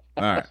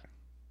 All right.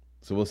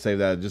 So we'll save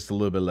that just a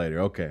little bit later.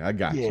 Okay, I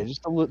got Yeah, you.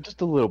 just a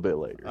little bit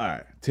later. All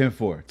right.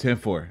 10-4.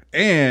 10-4.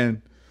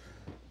 And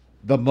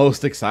the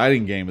most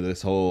exciting game of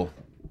this whole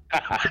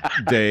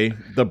day,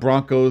 the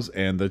Broncos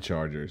and the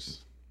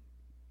Chargers.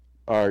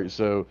 All right,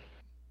 so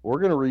we're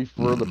going to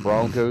refer the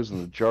Broncos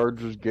and the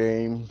Chargers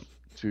game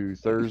to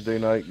Thursday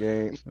night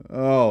game.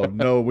 Oh,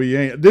 no, we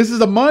ain't. This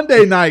is a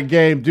Monday night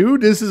game,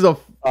 dude. This is a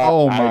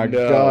oh I my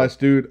know. gosh,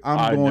 dude.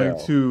 I I'm going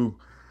know. to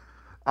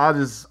I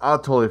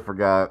totally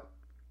forgot.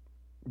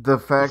 The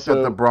fact that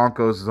So- the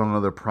Broncos is on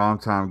another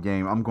primetime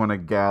game, I'm going to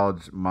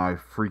gouge my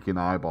freaking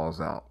eyeballs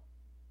out.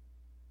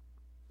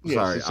 Yeah,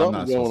 Sorry, so I'm not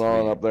something's going supposed to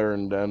on be. up there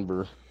in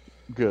Denver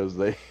because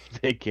they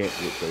can't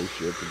get their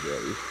shit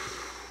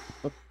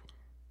together.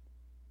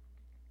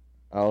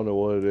 I don't know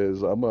what it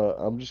is.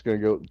 I'm just gonna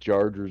go with the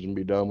Chargers and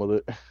be done with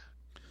it.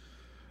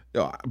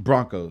 Yo,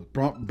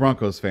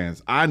 Broncos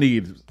fans. I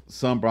need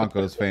some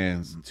Broncos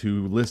fans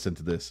to listen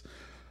to this.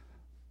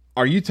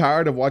 Are you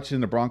tired of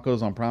watching the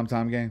Broncos on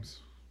primetime games?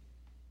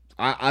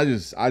 I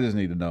just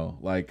need to know.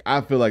 Like, I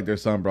feel like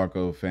there's some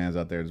Bronco fans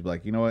out there that's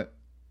like, you know what?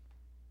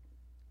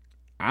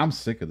 I'm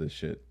sick of this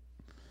shit.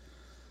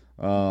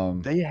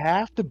 They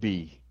have to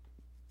be.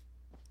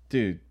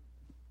 Dude.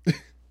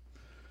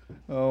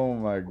 Oh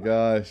my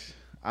gosh.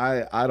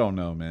 I don't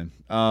know, man.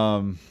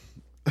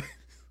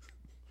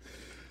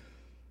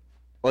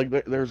 Like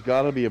there's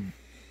got to be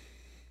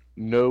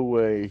no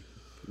way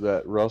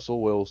that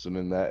Russell Wilson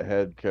and that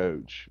head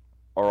coach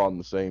are on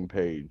the same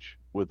page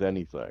with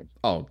anything.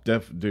 Oh,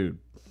 dude.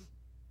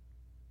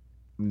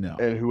 No.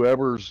 And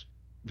whoever's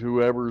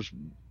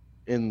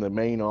in the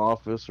main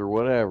office or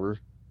whatever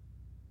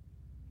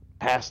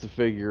has to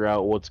figure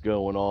out what's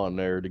going on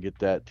there to get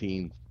that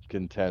team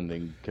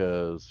contending,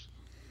 because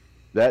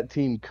that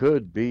team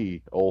could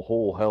be a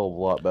whole hell of a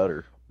lot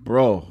better.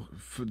 Bro,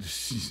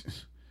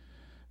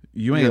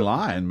 you ain't Yeah.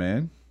 lying,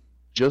 man.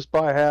 Just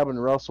by having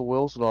Russell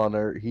Wilson on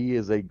there, he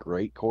is a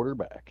great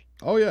quarterback.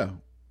 Oh yeah.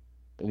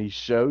 And he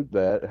showed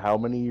that how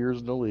many years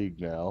in the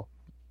league now.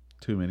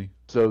 Too many.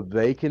 So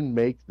they can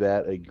make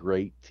that a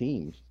great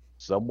team.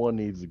 Someone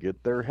needs to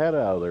get their head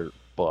out of their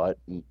butt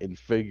and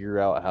figure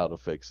out how to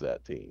fix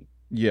that team.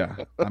 Yeah.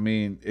 I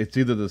mean, it's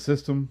either the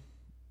system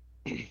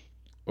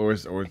or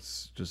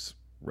it's just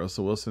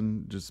Russell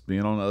Wilson just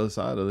being on the other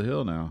side of the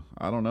hill now.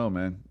 I don't know,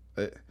 man.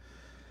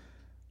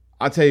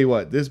 I tell you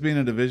what, this being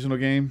a divisional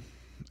game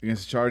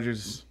against the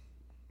Chargers,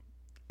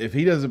 if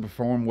he doesn't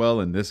perform well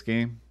in this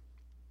game,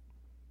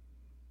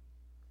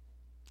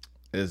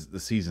 the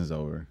season's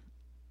over.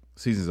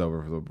 Season's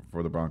over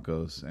for the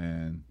Broncos,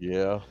 and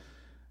Yeah.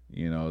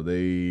 you know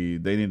they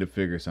need to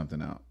figure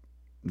something out.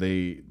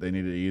 They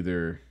need to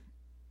either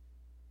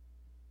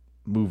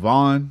move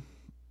on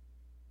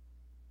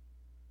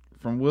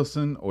from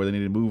Wilson, or they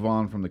need to move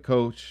on from the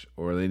coach,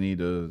 or they need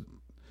to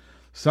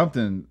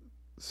something's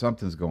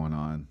going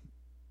on.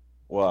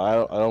 Well,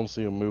 I don't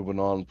see him moving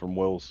on from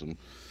Wilson.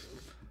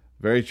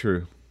 Very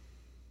true.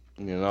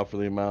 You know, not for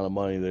the amount of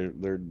money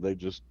they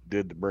just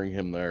did to bring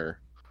him there.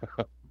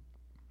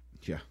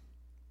 Yeah.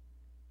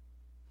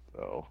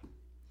 So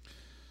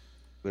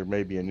there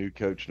may be a new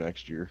coach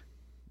next year.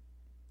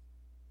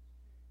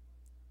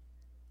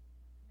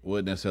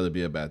 Wouldn't necessarily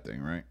be a bad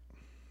thing, right?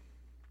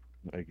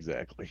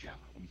 Exactly.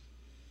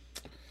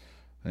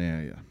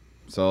 Yeah.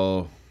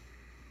 So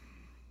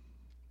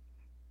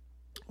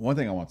one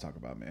thing I want to talk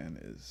about, man,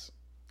 is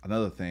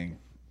another thing.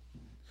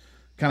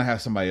 Kind of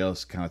have somebody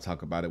else kind of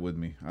talk about it with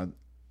me. I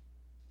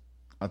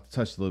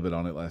touched a little bit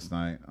on it last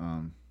night.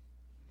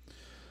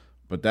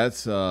 But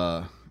that's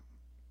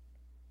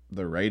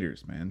the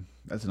Raiders, man.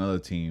 That's another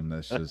team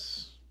that's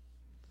just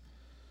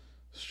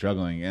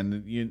struggling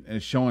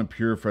and showing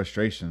pure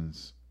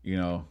frustrations.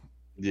 Yeah.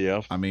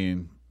 I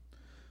mean,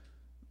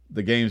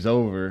 the game's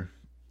over,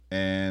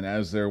 and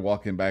as they're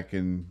walking back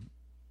in,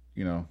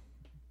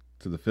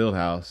 to the field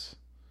house,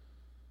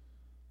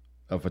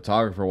 a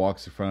photographer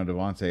walks in front of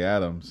Devontae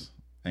Adams,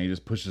 and he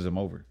just pushes him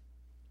over.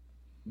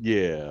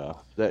 Yeah.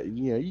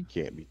 You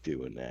can't be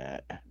doing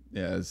that.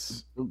 Yeah,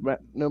 it's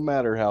No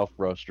matter how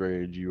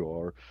frustrated you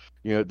are,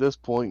 at this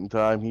point in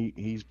time,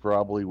 he's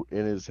probably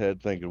in his head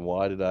thinking,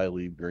 "Why did I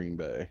leave Green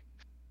Bay?"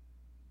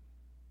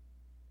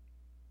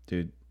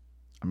 dude.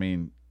 I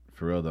mean,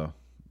 for real though,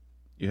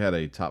 you had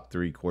a top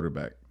 3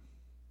 quarterback.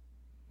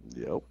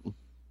 Yep.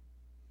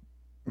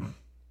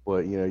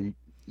 But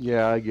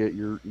I get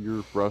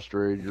you're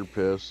frustrated, you're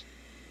pissed,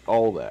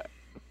 all that.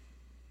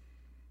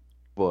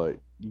 But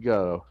you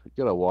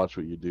gotta watch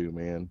what you do,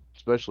 man.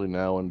 Especially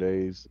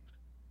nowadays,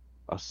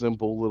 a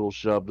simple little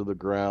shove to the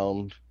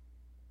ground,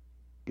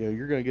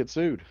 you're gonna get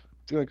sued.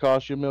 It's gonna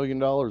cost you $1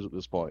 million at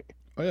this point.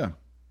 Oh yeah,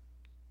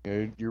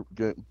 You're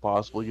gonna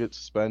possibly get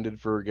suspended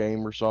for a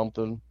game or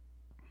something,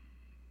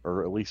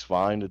 or at least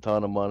fined a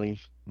ton of money.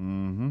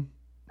 mm-hmm.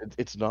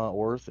 It's not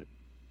worth it.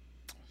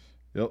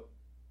 Yep.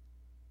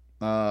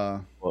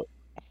 What?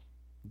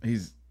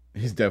 He's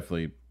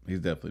definitely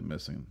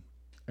missing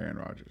Aaron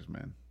Rodgers,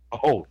 man.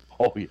 Oh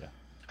yeah.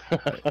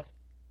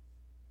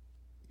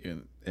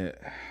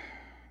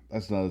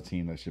 That's another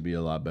team that should be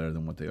a lot better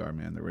than what they are,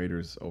 man. The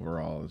Raiders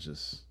overall is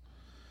just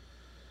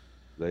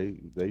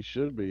they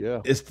should be,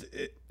 yeah.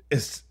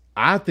 It's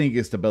I think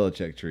it's the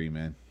Belichick tree,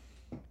 man.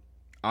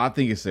 I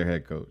think it's their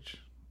head coach.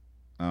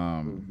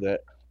 I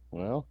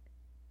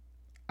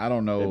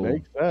don't know. It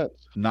makes sense.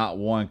 Not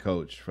one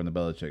coach from the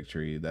Belichick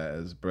tree that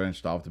has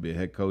branched off to be a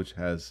head coach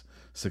has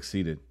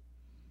succeeded.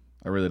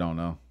 I really don't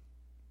know.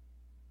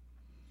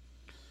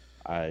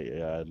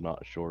 I'm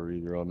not sure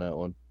either on that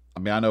one. I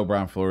mean, I know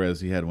Brian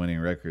Flores. He had winning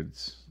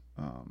records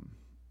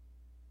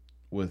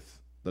with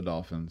the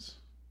Dolphins.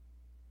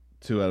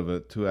 Two out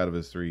of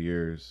his 3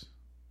 years.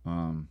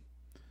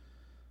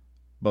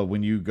 But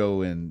when you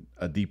go in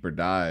a deeper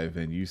dive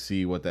and you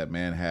see what that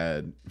man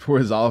had for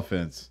his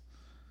offense,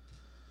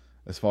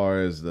 as far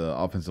as the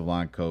offensive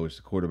line coach,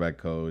 the quarterback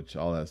coach,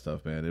 all that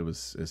stuff, man,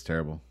 it's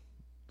terrible.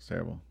 It's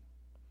terrible.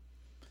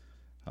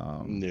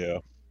 Yeah.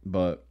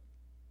 But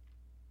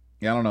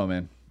yeah, I don't know,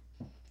 man.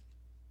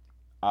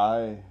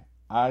 I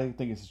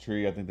think it's a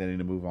tree. I think they need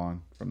to move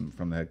on from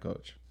the head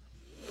coach.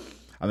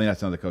 I think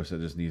that's another coach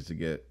that just needs to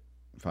get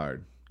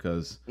fired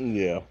because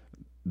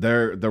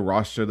the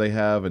roster they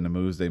have and the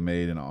moves they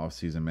made in the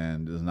offseason,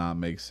 man, does not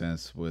make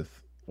sense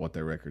with what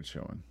their record's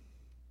showing.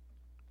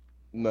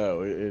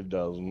 No, it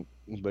doesn't.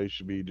 They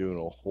should be doing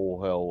a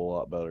whole hell of a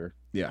lot better.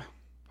 Yeah,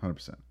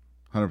 100%.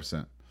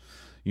 100%.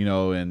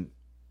 And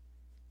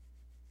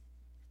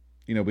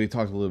we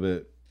talked a little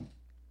bit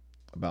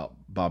about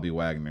Bobby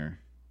Wagner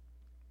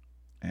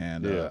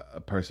and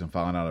a person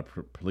filing out a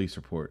police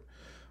report.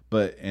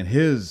 But in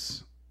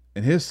his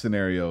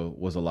scenario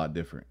was a lot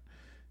different.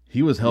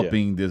 He was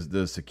helping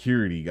the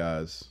security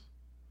guys,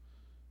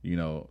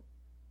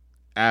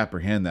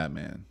 apprehend that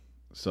man.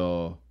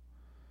 So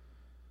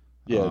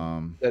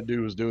that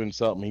dude was doing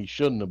something he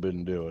shouldn't have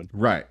been doing.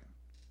 Right.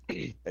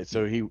 And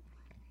so he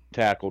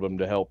tackled him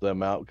to help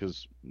them out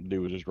because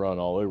dude was just running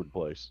all over the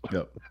place.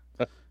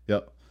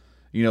 Yep.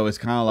 It's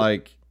kind of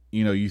like,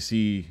 you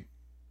see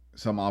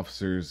some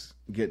officers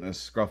getting a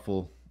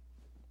scruffle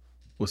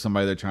with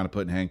somebody they're trying to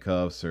put in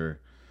handcuffs, or,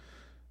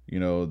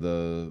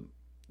 the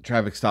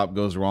traffic stop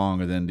goes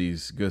wrong, and then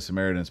these Good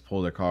Samaritans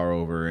pull their car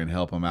over and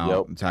help them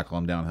out and tackle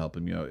them down, help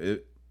them.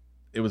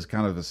 It was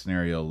kind of a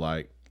scenario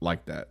like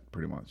that,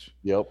 pretty much.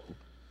 Yep.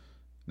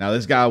 Now,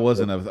 this guy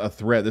wasn't a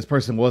threat. This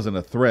person wasn't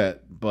a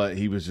threat, but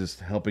he was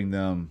just helping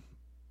them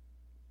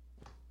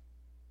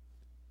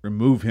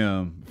remove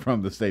him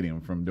from the stadium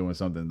from doing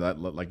something that,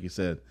 like you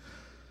said,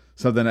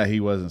 something that he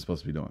wasn't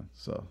supposed to be doing.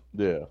 So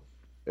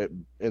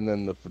and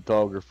then the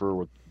photographer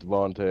with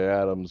Devontae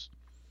Adams.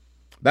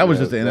 That was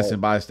just an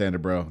innocent bystander,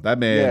 bro. That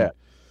man.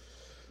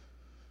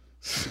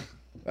 Yeah.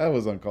 That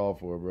was uncalled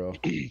for, bro.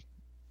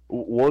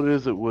 What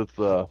is it with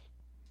the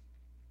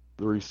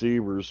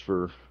receivers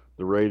for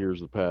the Raiders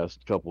the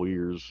past couple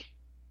years?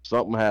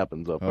 Something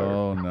happens up there.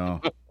 Oh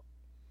no.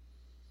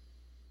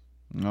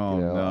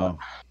 No.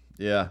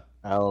 Yeah.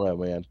 I don't know,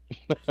 man.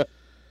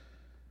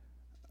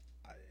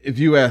 If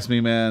you ask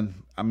me, man,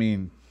 I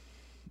mean,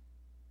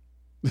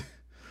 the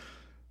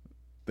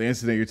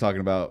incident you're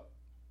talking about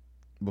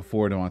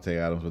before Devontae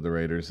Adams with the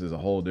Raiders is a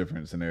whole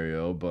different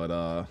scenario,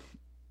 but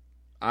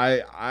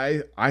I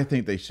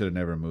think they should have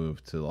never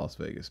moved to Las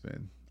Vegas,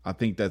 man. I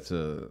think that's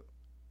a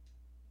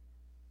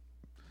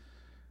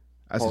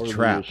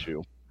trap.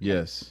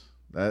 Yes,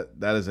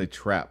 that is a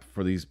trap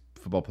for these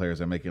football players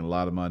that are making a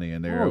lot of money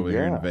and they're over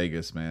here in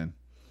Vegas, man.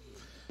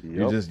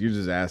 Yep. You're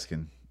just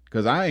asking,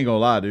 because I ain't gonna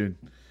lie, dude.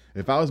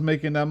 If I was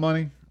making that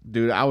money,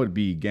 dude, I would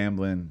be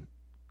gambling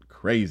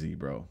crazy,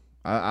 bro.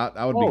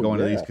 I would be going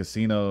to these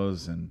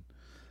casinos and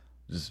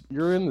Just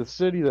You're in the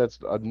city that's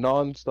a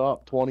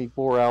nonstop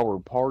 24-hour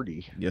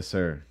party. yes,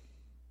 sir.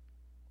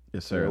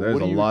 Yes, You sir. know, There's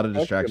what a do you lot of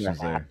expect gonna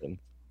distractions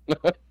there.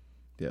 happen?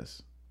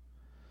 Yes,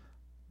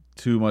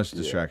 too much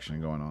Yeah.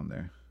 distraction going on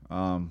there.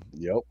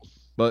 Yep.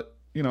 But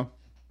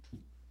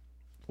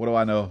what do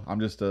I know? I'm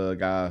just a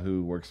guy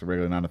who works a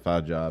regular 9 to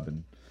 5 job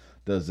and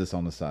does this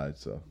on the side.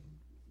 So,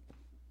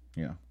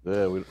 Yeah,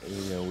 we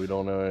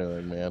don't know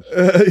anything, man.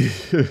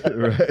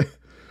 right.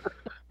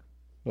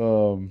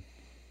 Um.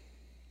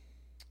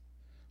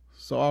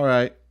 So all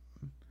right,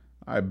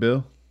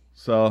 Bill.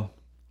 So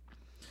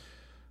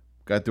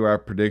got through our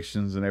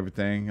predictions and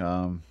everything.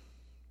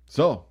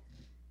 So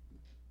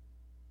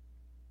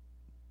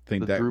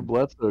think The that Drew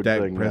Bledsoe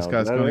Dak thing now.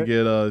 Prescott's Is that going to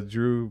it? get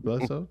Drew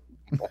Bledsoe.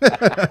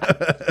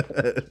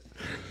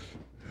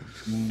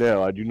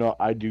 No, I do not.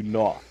 I do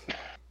not.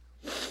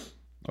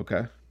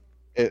 Okay.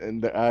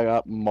 And I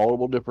got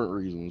multiple different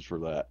reasons for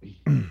that.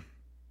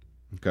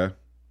 Okay.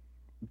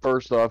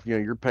 First off,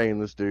 you're paying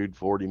this dude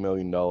 $40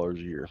 million a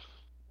year.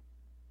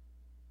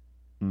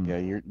 Mm.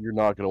 Yeah, you're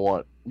not going to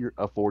want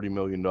a $40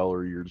 million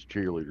a year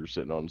cheerleader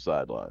sitting on the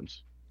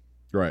sidelines.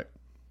 Right.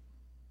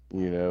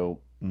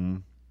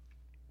 Mm.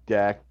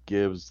 Dak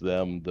gives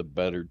them the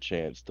better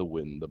chance to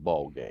win the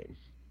ball game.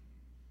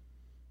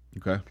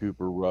 Okay.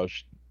 Cooper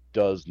Rush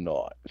does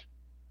not.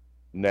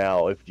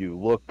 Now, if you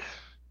look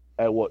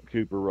at what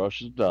Cooper Rush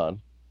has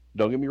done,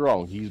 don't get me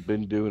wrong, he's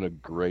been doing a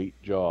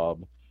great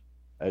job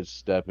as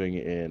stepping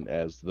in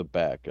as the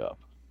backup.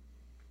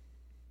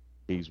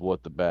 He's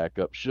what the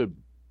backup should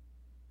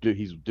do.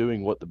 He's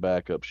doing what the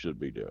backup should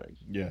be doing.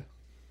 Yeah.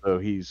 So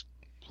he's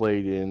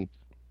played in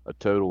a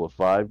total of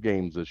 5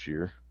 games this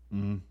year.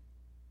 Mm.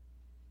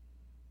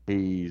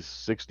 He's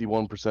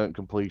 61%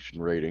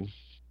 completion rating,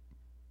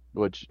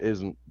 which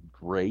isn't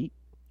great,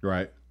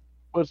 Right.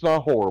 but it's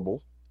not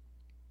horrible.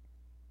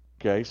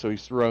 Okay, so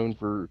he's thrown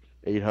for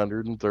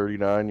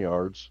 839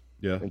 yards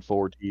Yeah. and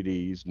 4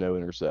 TDs, no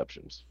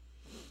interceptions.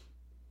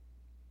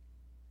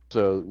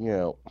 So,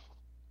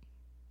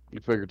 you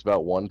figure it's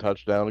about 1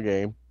 touchdown a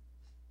game.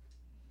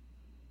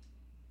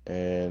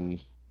 And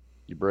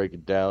you break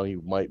it down, he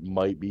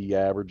might be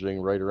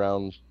averaging right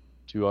around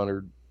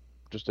 200,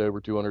 just over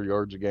 200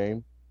 yards a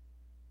game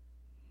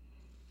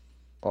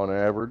on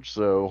average.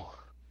 So,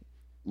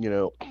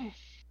 the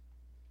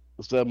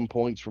 7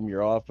 points from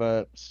your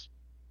offense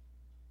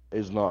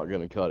is not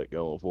going to cut it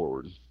going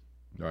forward.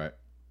 Right.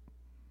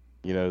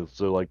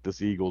 So like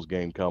this Eagles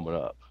game coming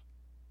up,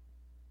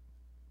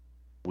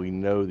 we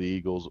know the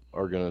Eagles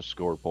are going to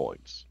score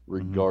points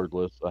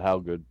regardless of how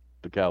good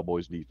the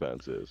Cowboys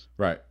defense is.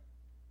 Right.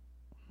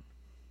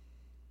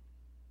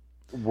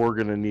 We're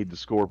going to need to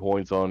score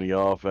points on the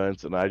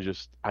offense, and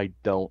I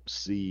don't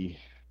see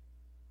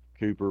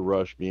Cooper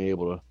Rush being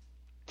able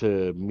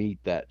to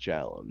meet that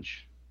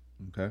challenge.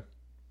 Okay.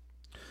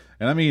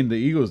 And I mean, the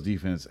Eagles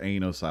defense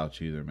ain't no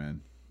slouch either,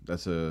 man.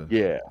 That's a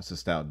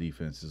stout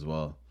defense as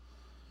well.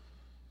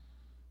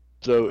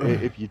 So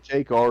if you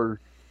take our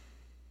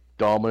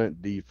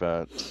dominant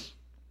defense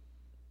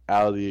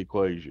out of the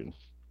equation,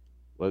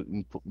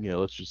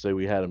 let's just say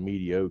we had a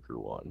mediocre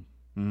one,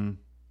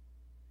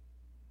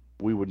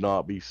 we would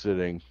not be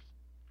sitting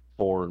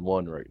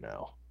 4-1 right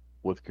now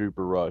with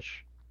Cooper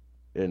Rush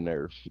in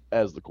there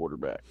as the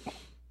quarterback.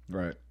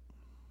 Right.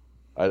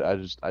 I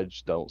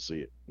just don't see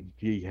it.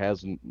 He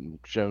hasn't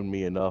shown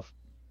me enough,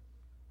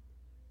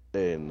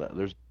 and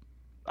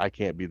I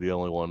can't be the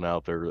only one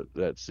out there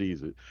that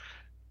sees it.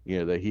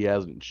 That he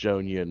hasn't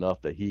shown you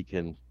enough that he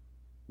can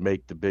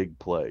make the big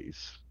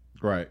plays.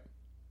 Right.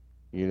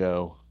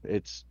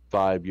 It's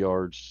 5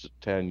 yards,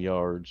 10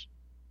 yards,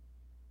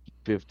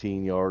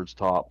 15 yards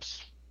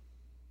tops,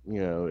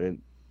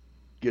 and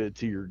get it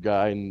to your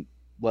guy and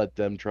let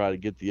them try to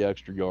get the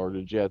extra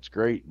yardage. Yeah, it's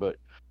great, but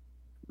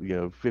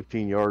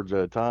 15 yards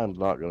at a time is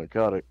not going to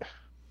cut it.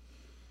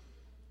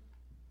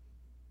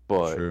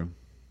 But true.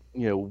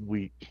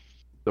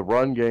 The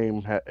run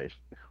game,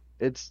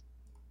 it's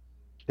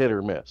hit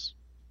or miss.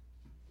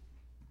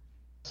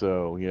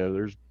 So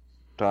there's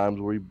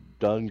times we've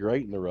done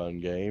great in the run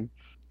game.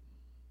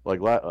 Like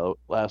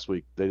last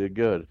week, they did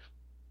good.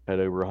 Had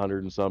over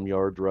 100 and some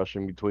yards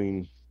rushing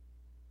between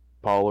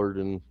Pollard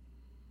and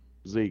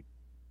Zeke.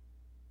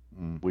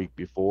 Week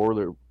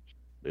before,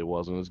 it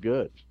wasn't as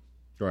good.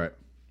 Right.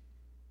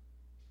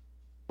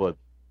 But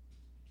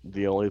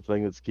the only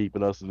thing that's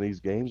keeping us in these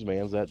games,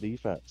 man, is that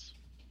defense.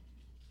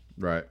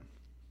 Right.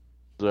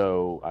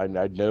 So I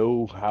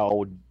know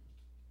how.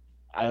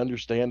 I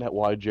understand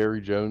why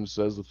Jerry Jones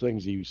says the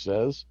things he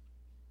says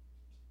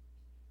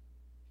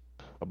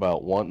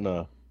about wanting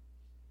a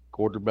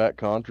quarterback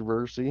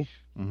controversy.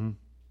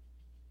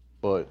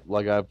 But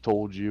like I've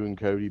told you and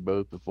Cody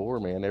both before,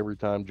 man, every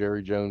time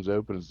Jerry Jones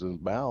opens his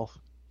mouth,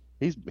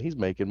 he's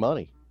making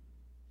money.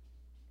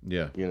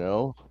 Yeah.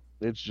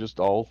 It's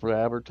just all for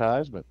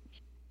advertisement.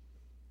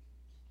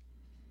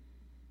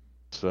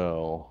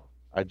 So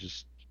I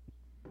just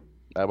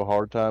have a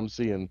hard time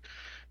seeing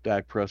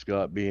Dak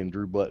Prescott being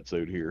Drew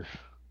Bledsoe here.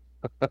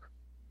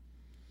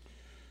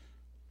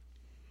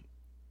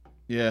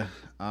 Yeah.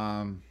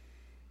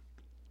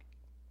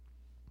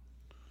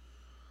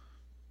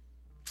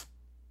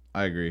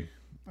 I agree.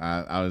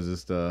 I was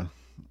just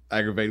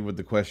aggravated with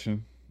the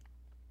question.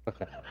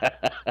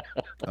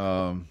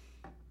 Um,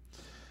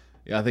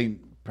 yeah, I think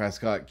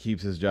Prescott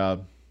keeps his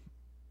job.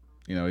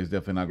 You know, he's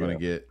definitely not going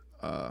to get.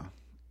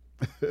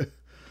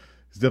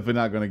 He's definitely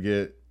not going to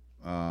get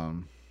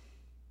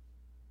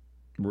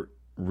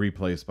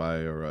replaced by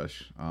a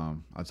Rush. I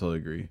totally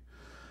agree.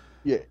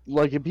 Yeah,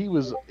 like if he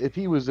was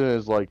in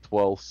his like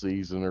 12th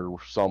season or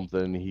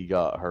something, he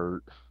got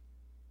hurt.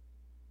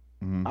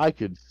 Mm-hmm. I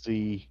could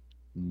see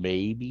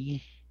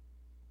maybe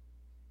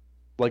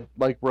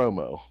like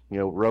Romo. You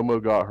know,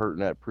 Romo got hurt in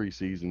that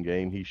preseason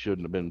game he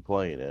shouldn't have been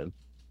playing in.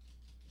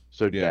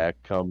 So Yeah.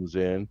 Dak comes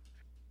in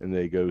and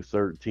they go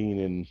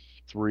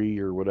 13-3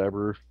 or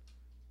whatever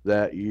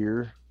that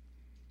year.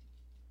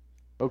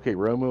 Okay,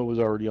 Romo was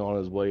already on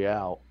his way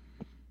out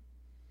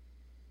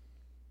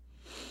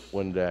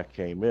when Dak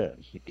came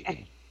in.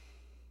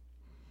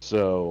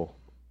 So,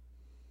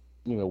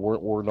 you know,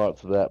 we're not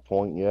to that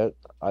point yet.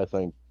 I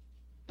think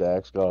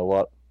Dak's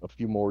got a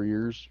few more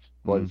years,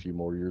 quite a few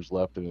more years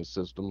left in his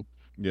system.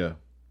 Yeah.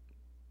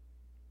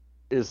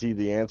 Is he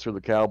the answer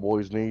the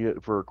Cowboys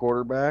need for a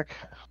quarterback?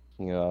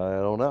 You know,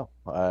 I don't know.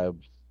 I've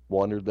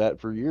wondered that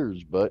for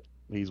years, but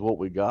he's what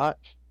we got,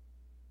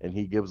 and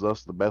he gives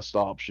us the best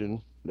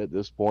option at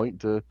this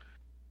point to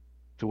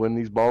win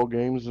these ball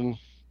games and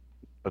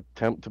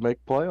attempt to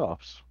make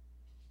playoffs.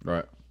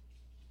 Right.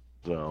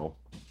 So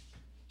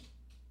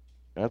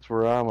that's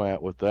where I'm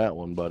at with that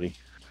one, buddy.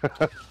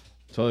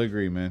 Totally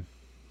agree, man.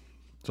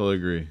 Totally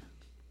agree.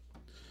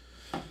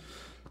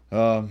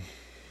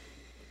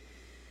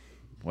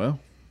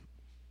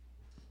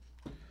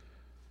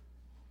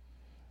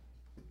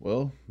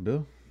 Well,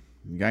 Bill,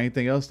 you got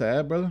anything else to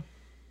add, brother?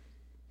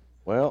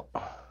 Well,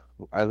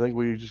 I think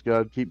we just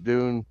got to keep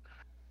doing.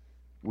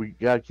 We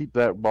got to keep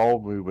that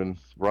ball moving.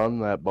 Run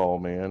that ball,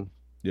 man.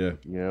 Yeah.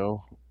 You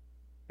know,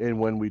 and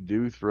when we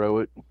do throw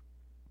it,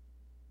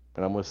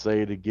 and I'm gonna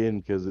say it again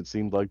because it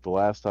seemed like the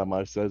last time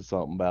I said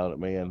something about it,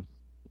 man,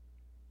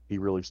 he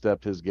really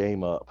stepped his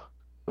game up.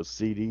 But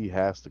CD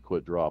has to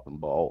quit dropping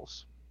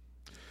balls.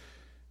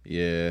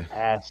 Yeah.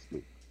 Has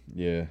to.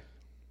 Yeah.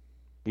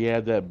 He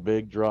had that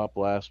big drop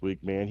last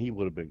week, man. He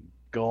would have been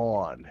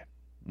gone.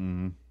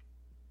 Mm-hmm.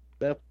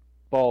 That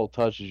ball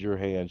touches your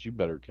hands, you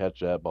better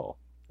catch that ball.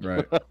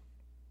 Right.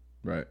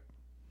 Right.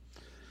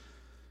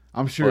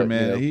 I'm sure, But,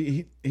 man. you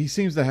know, He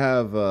seems to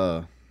have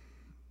up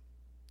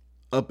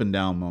and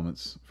down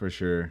moments for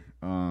sure.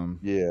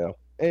 Yeah,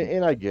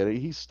 and I get it.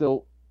 He's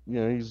still, you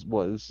know, he's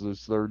what, this is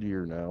his third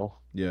year now,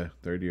 Yeah,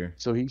 third year.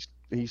 so he's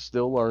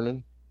still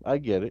learning. I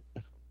get it.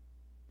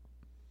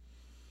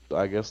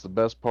 I guess the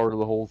best part of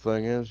the whole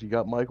thing is you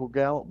got Michael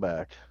Gallup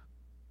back,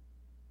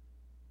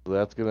 so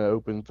that's going to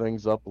open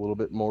things up a little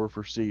bit more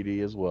for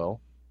CD as well,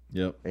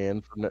 Yep.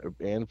 and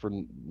for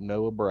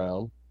Noah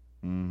Brown.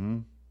 Mm-hmm.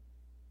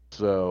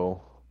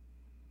 So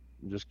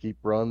just keep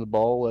running the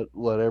ball.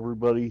 Let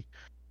everybody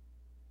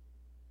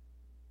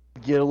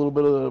get a little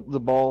bit of the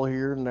ball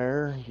here and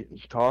there,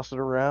 toss it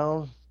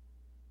around,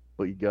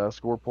 but you gotta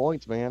score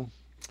points, man.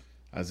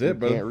 That's it, We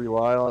brother.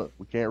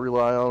 can't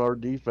rely on our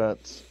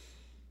defense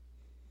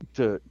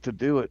to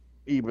do it,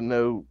 even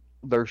though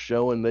they're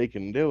showing they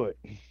can do it.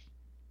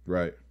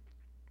 Right.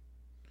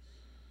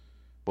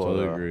 But,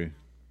 Totally agree.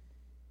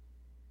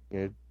 You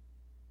know,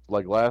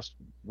 like last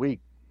week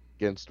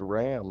against the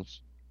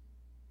Rams,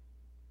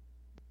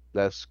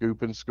 that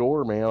scoop and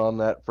score, man, on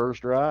that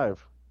first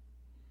drive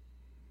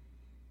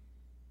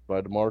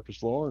by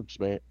DeMarcus Lawrence,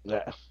 man.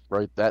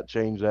 That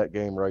changed that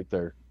game right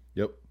there.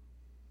 Yep.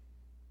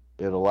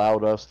 It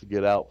allowed us to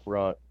get out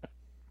front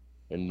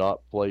and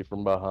not play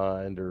from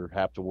behind or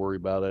have to worry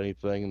about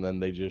anything, and then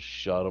they just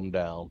shut them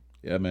down.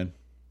 Yeah, man.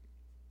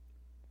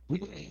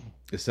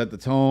 It set the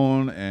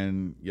tone,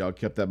 and y'all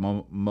kept that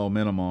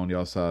momentum on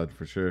y'all side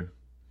for sure.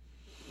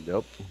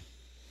 Yep.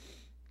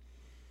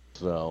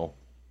 So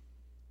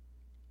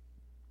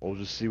we'll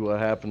just see what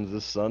happens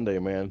this Sunday,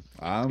 man.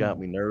 It's got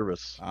me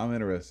nervous. I'm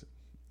interested.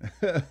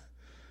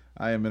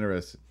 I am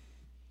interested.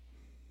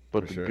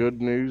 But the good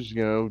news,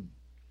 you know,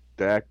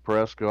 Dak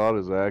Prescott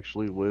is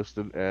actually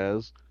listed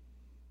as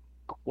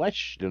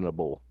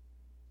questionable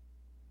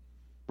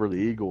for the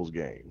Eagles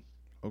game.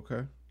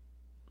 Okay.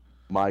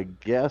 My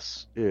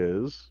guess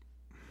is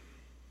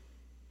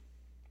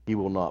he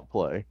will not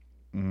play.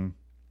 Mm-hmm.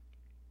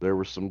 There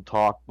was some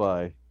talk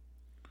by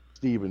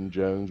Stephen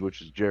Jones,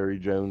 which is Jerry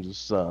Jones'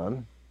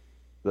 son,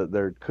 that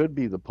there could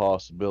be the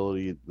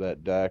possibility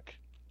that Dak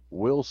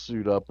will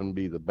suit up and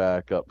be the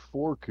backup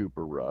for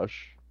Cooper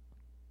Rush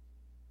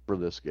for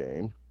this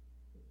game.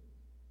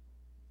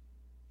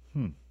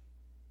 And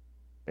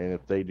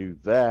if they do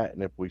that,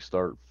 and if we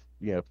start,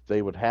 you know, if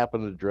they would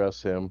happen to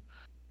dress him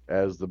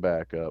as the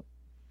backup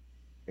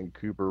and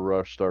Cooper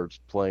Rush starts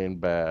playing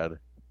bad,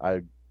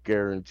 I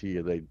guarantee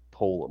you they'd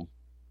pull him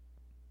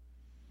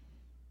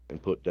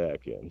and put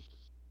Dak in.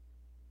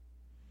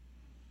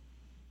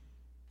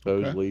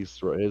 Supposedly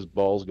his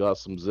ball's got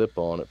some zip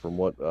on it from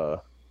what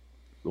the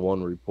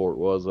one report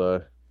was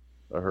I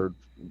heard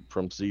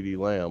from CeeDee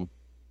Lamb.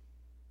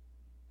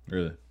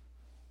 Really?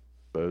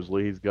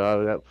 Supposedly he's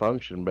got that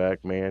function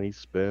back, man. He's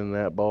spinning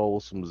that ball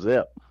with some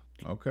zip.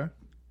 Okay.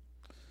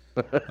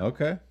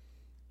 Okay.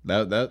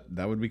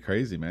 That would be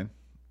crazy, man.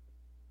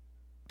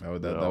 That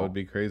would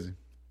be crazy.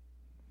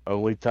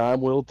 Only time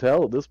will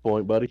tell at this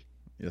point, buddy.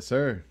 Yes,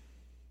 sir.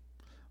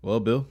 Well,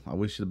 Bill, I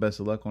wish you the best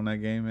of luck on that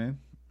game, man.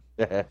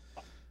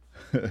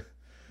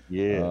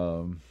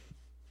 Yeah.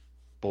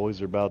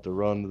 Boys are about to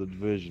run to the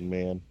division,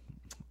 man.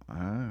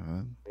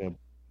 Yeah.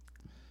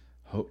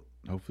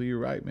 Hopefully you're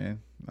right,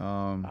 man.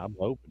 I'm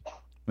hoping.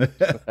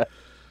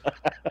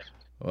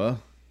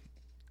 Well,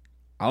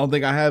 I don't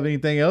think I have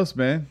anything else,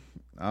 man.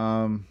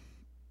 No,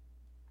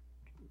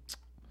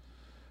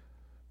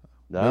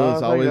 Bill,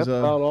 it's I think that's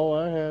about all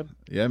I had.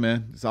 Yeah,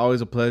 man. It's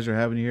always a pleasure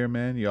having you here,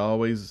 man.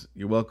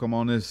 You're welcome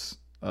on this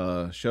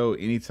show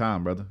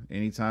anytime, brother.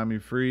 Anytime you're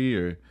free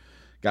or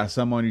got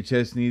something on your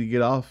chest you need to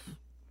get off,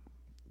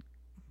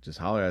 just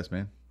holler at us,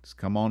 man. Just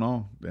come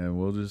on, and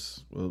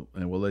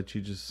we'll let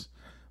you just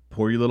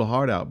pour your little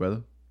heart out,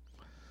 brother.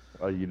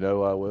 Oh, you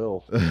know I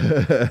will.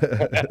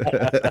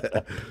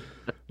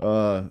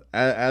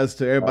 As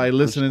to everybody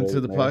listening to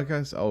the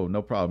podcast, oh,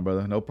 no problem,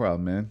 brother. No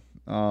problem, man.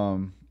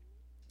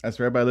 As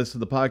for everybody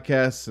listening to the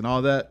podcast and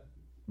all that,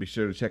 be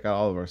sure to check out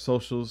all of our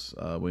socials.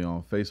 We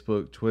on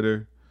Facebook,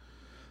 Twitter.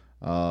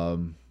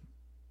 We're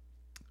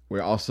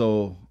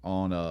also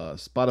on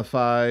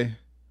Spotify,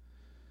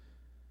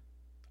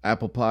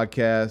 Apple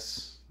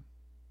Podcasts,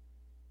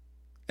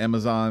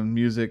 Amazon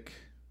Music,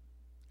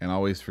 and I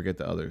always forget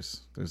the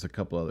others. There's a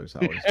couple others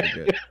I always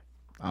forget.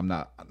 I'm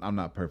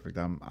not perfect.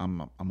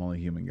 I'm only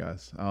human,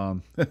 guys.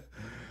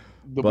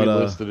 They'll be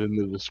listed in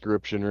the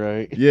description,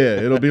 right? Yeah,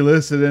 it'll be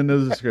listed in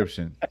the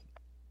description.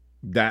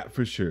 That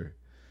for sure.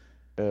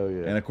 Hell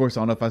yeah. And of course,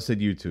 I don't know if I said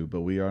YouTube, but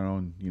we are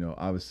on,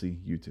 obviously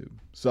YouTube.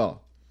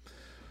 So,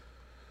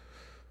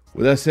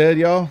 with that said,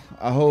 y'all,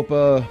 I hope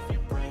you'll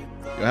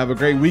have a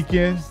great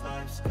weekend.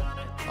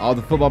 All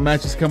the football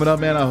matches coming up,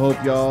 man. I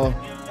hope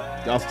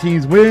y'all's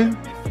teams win.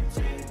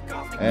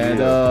 And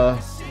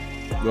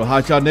we'll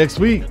hot y'all next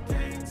week.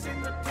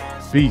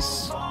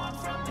 Peace.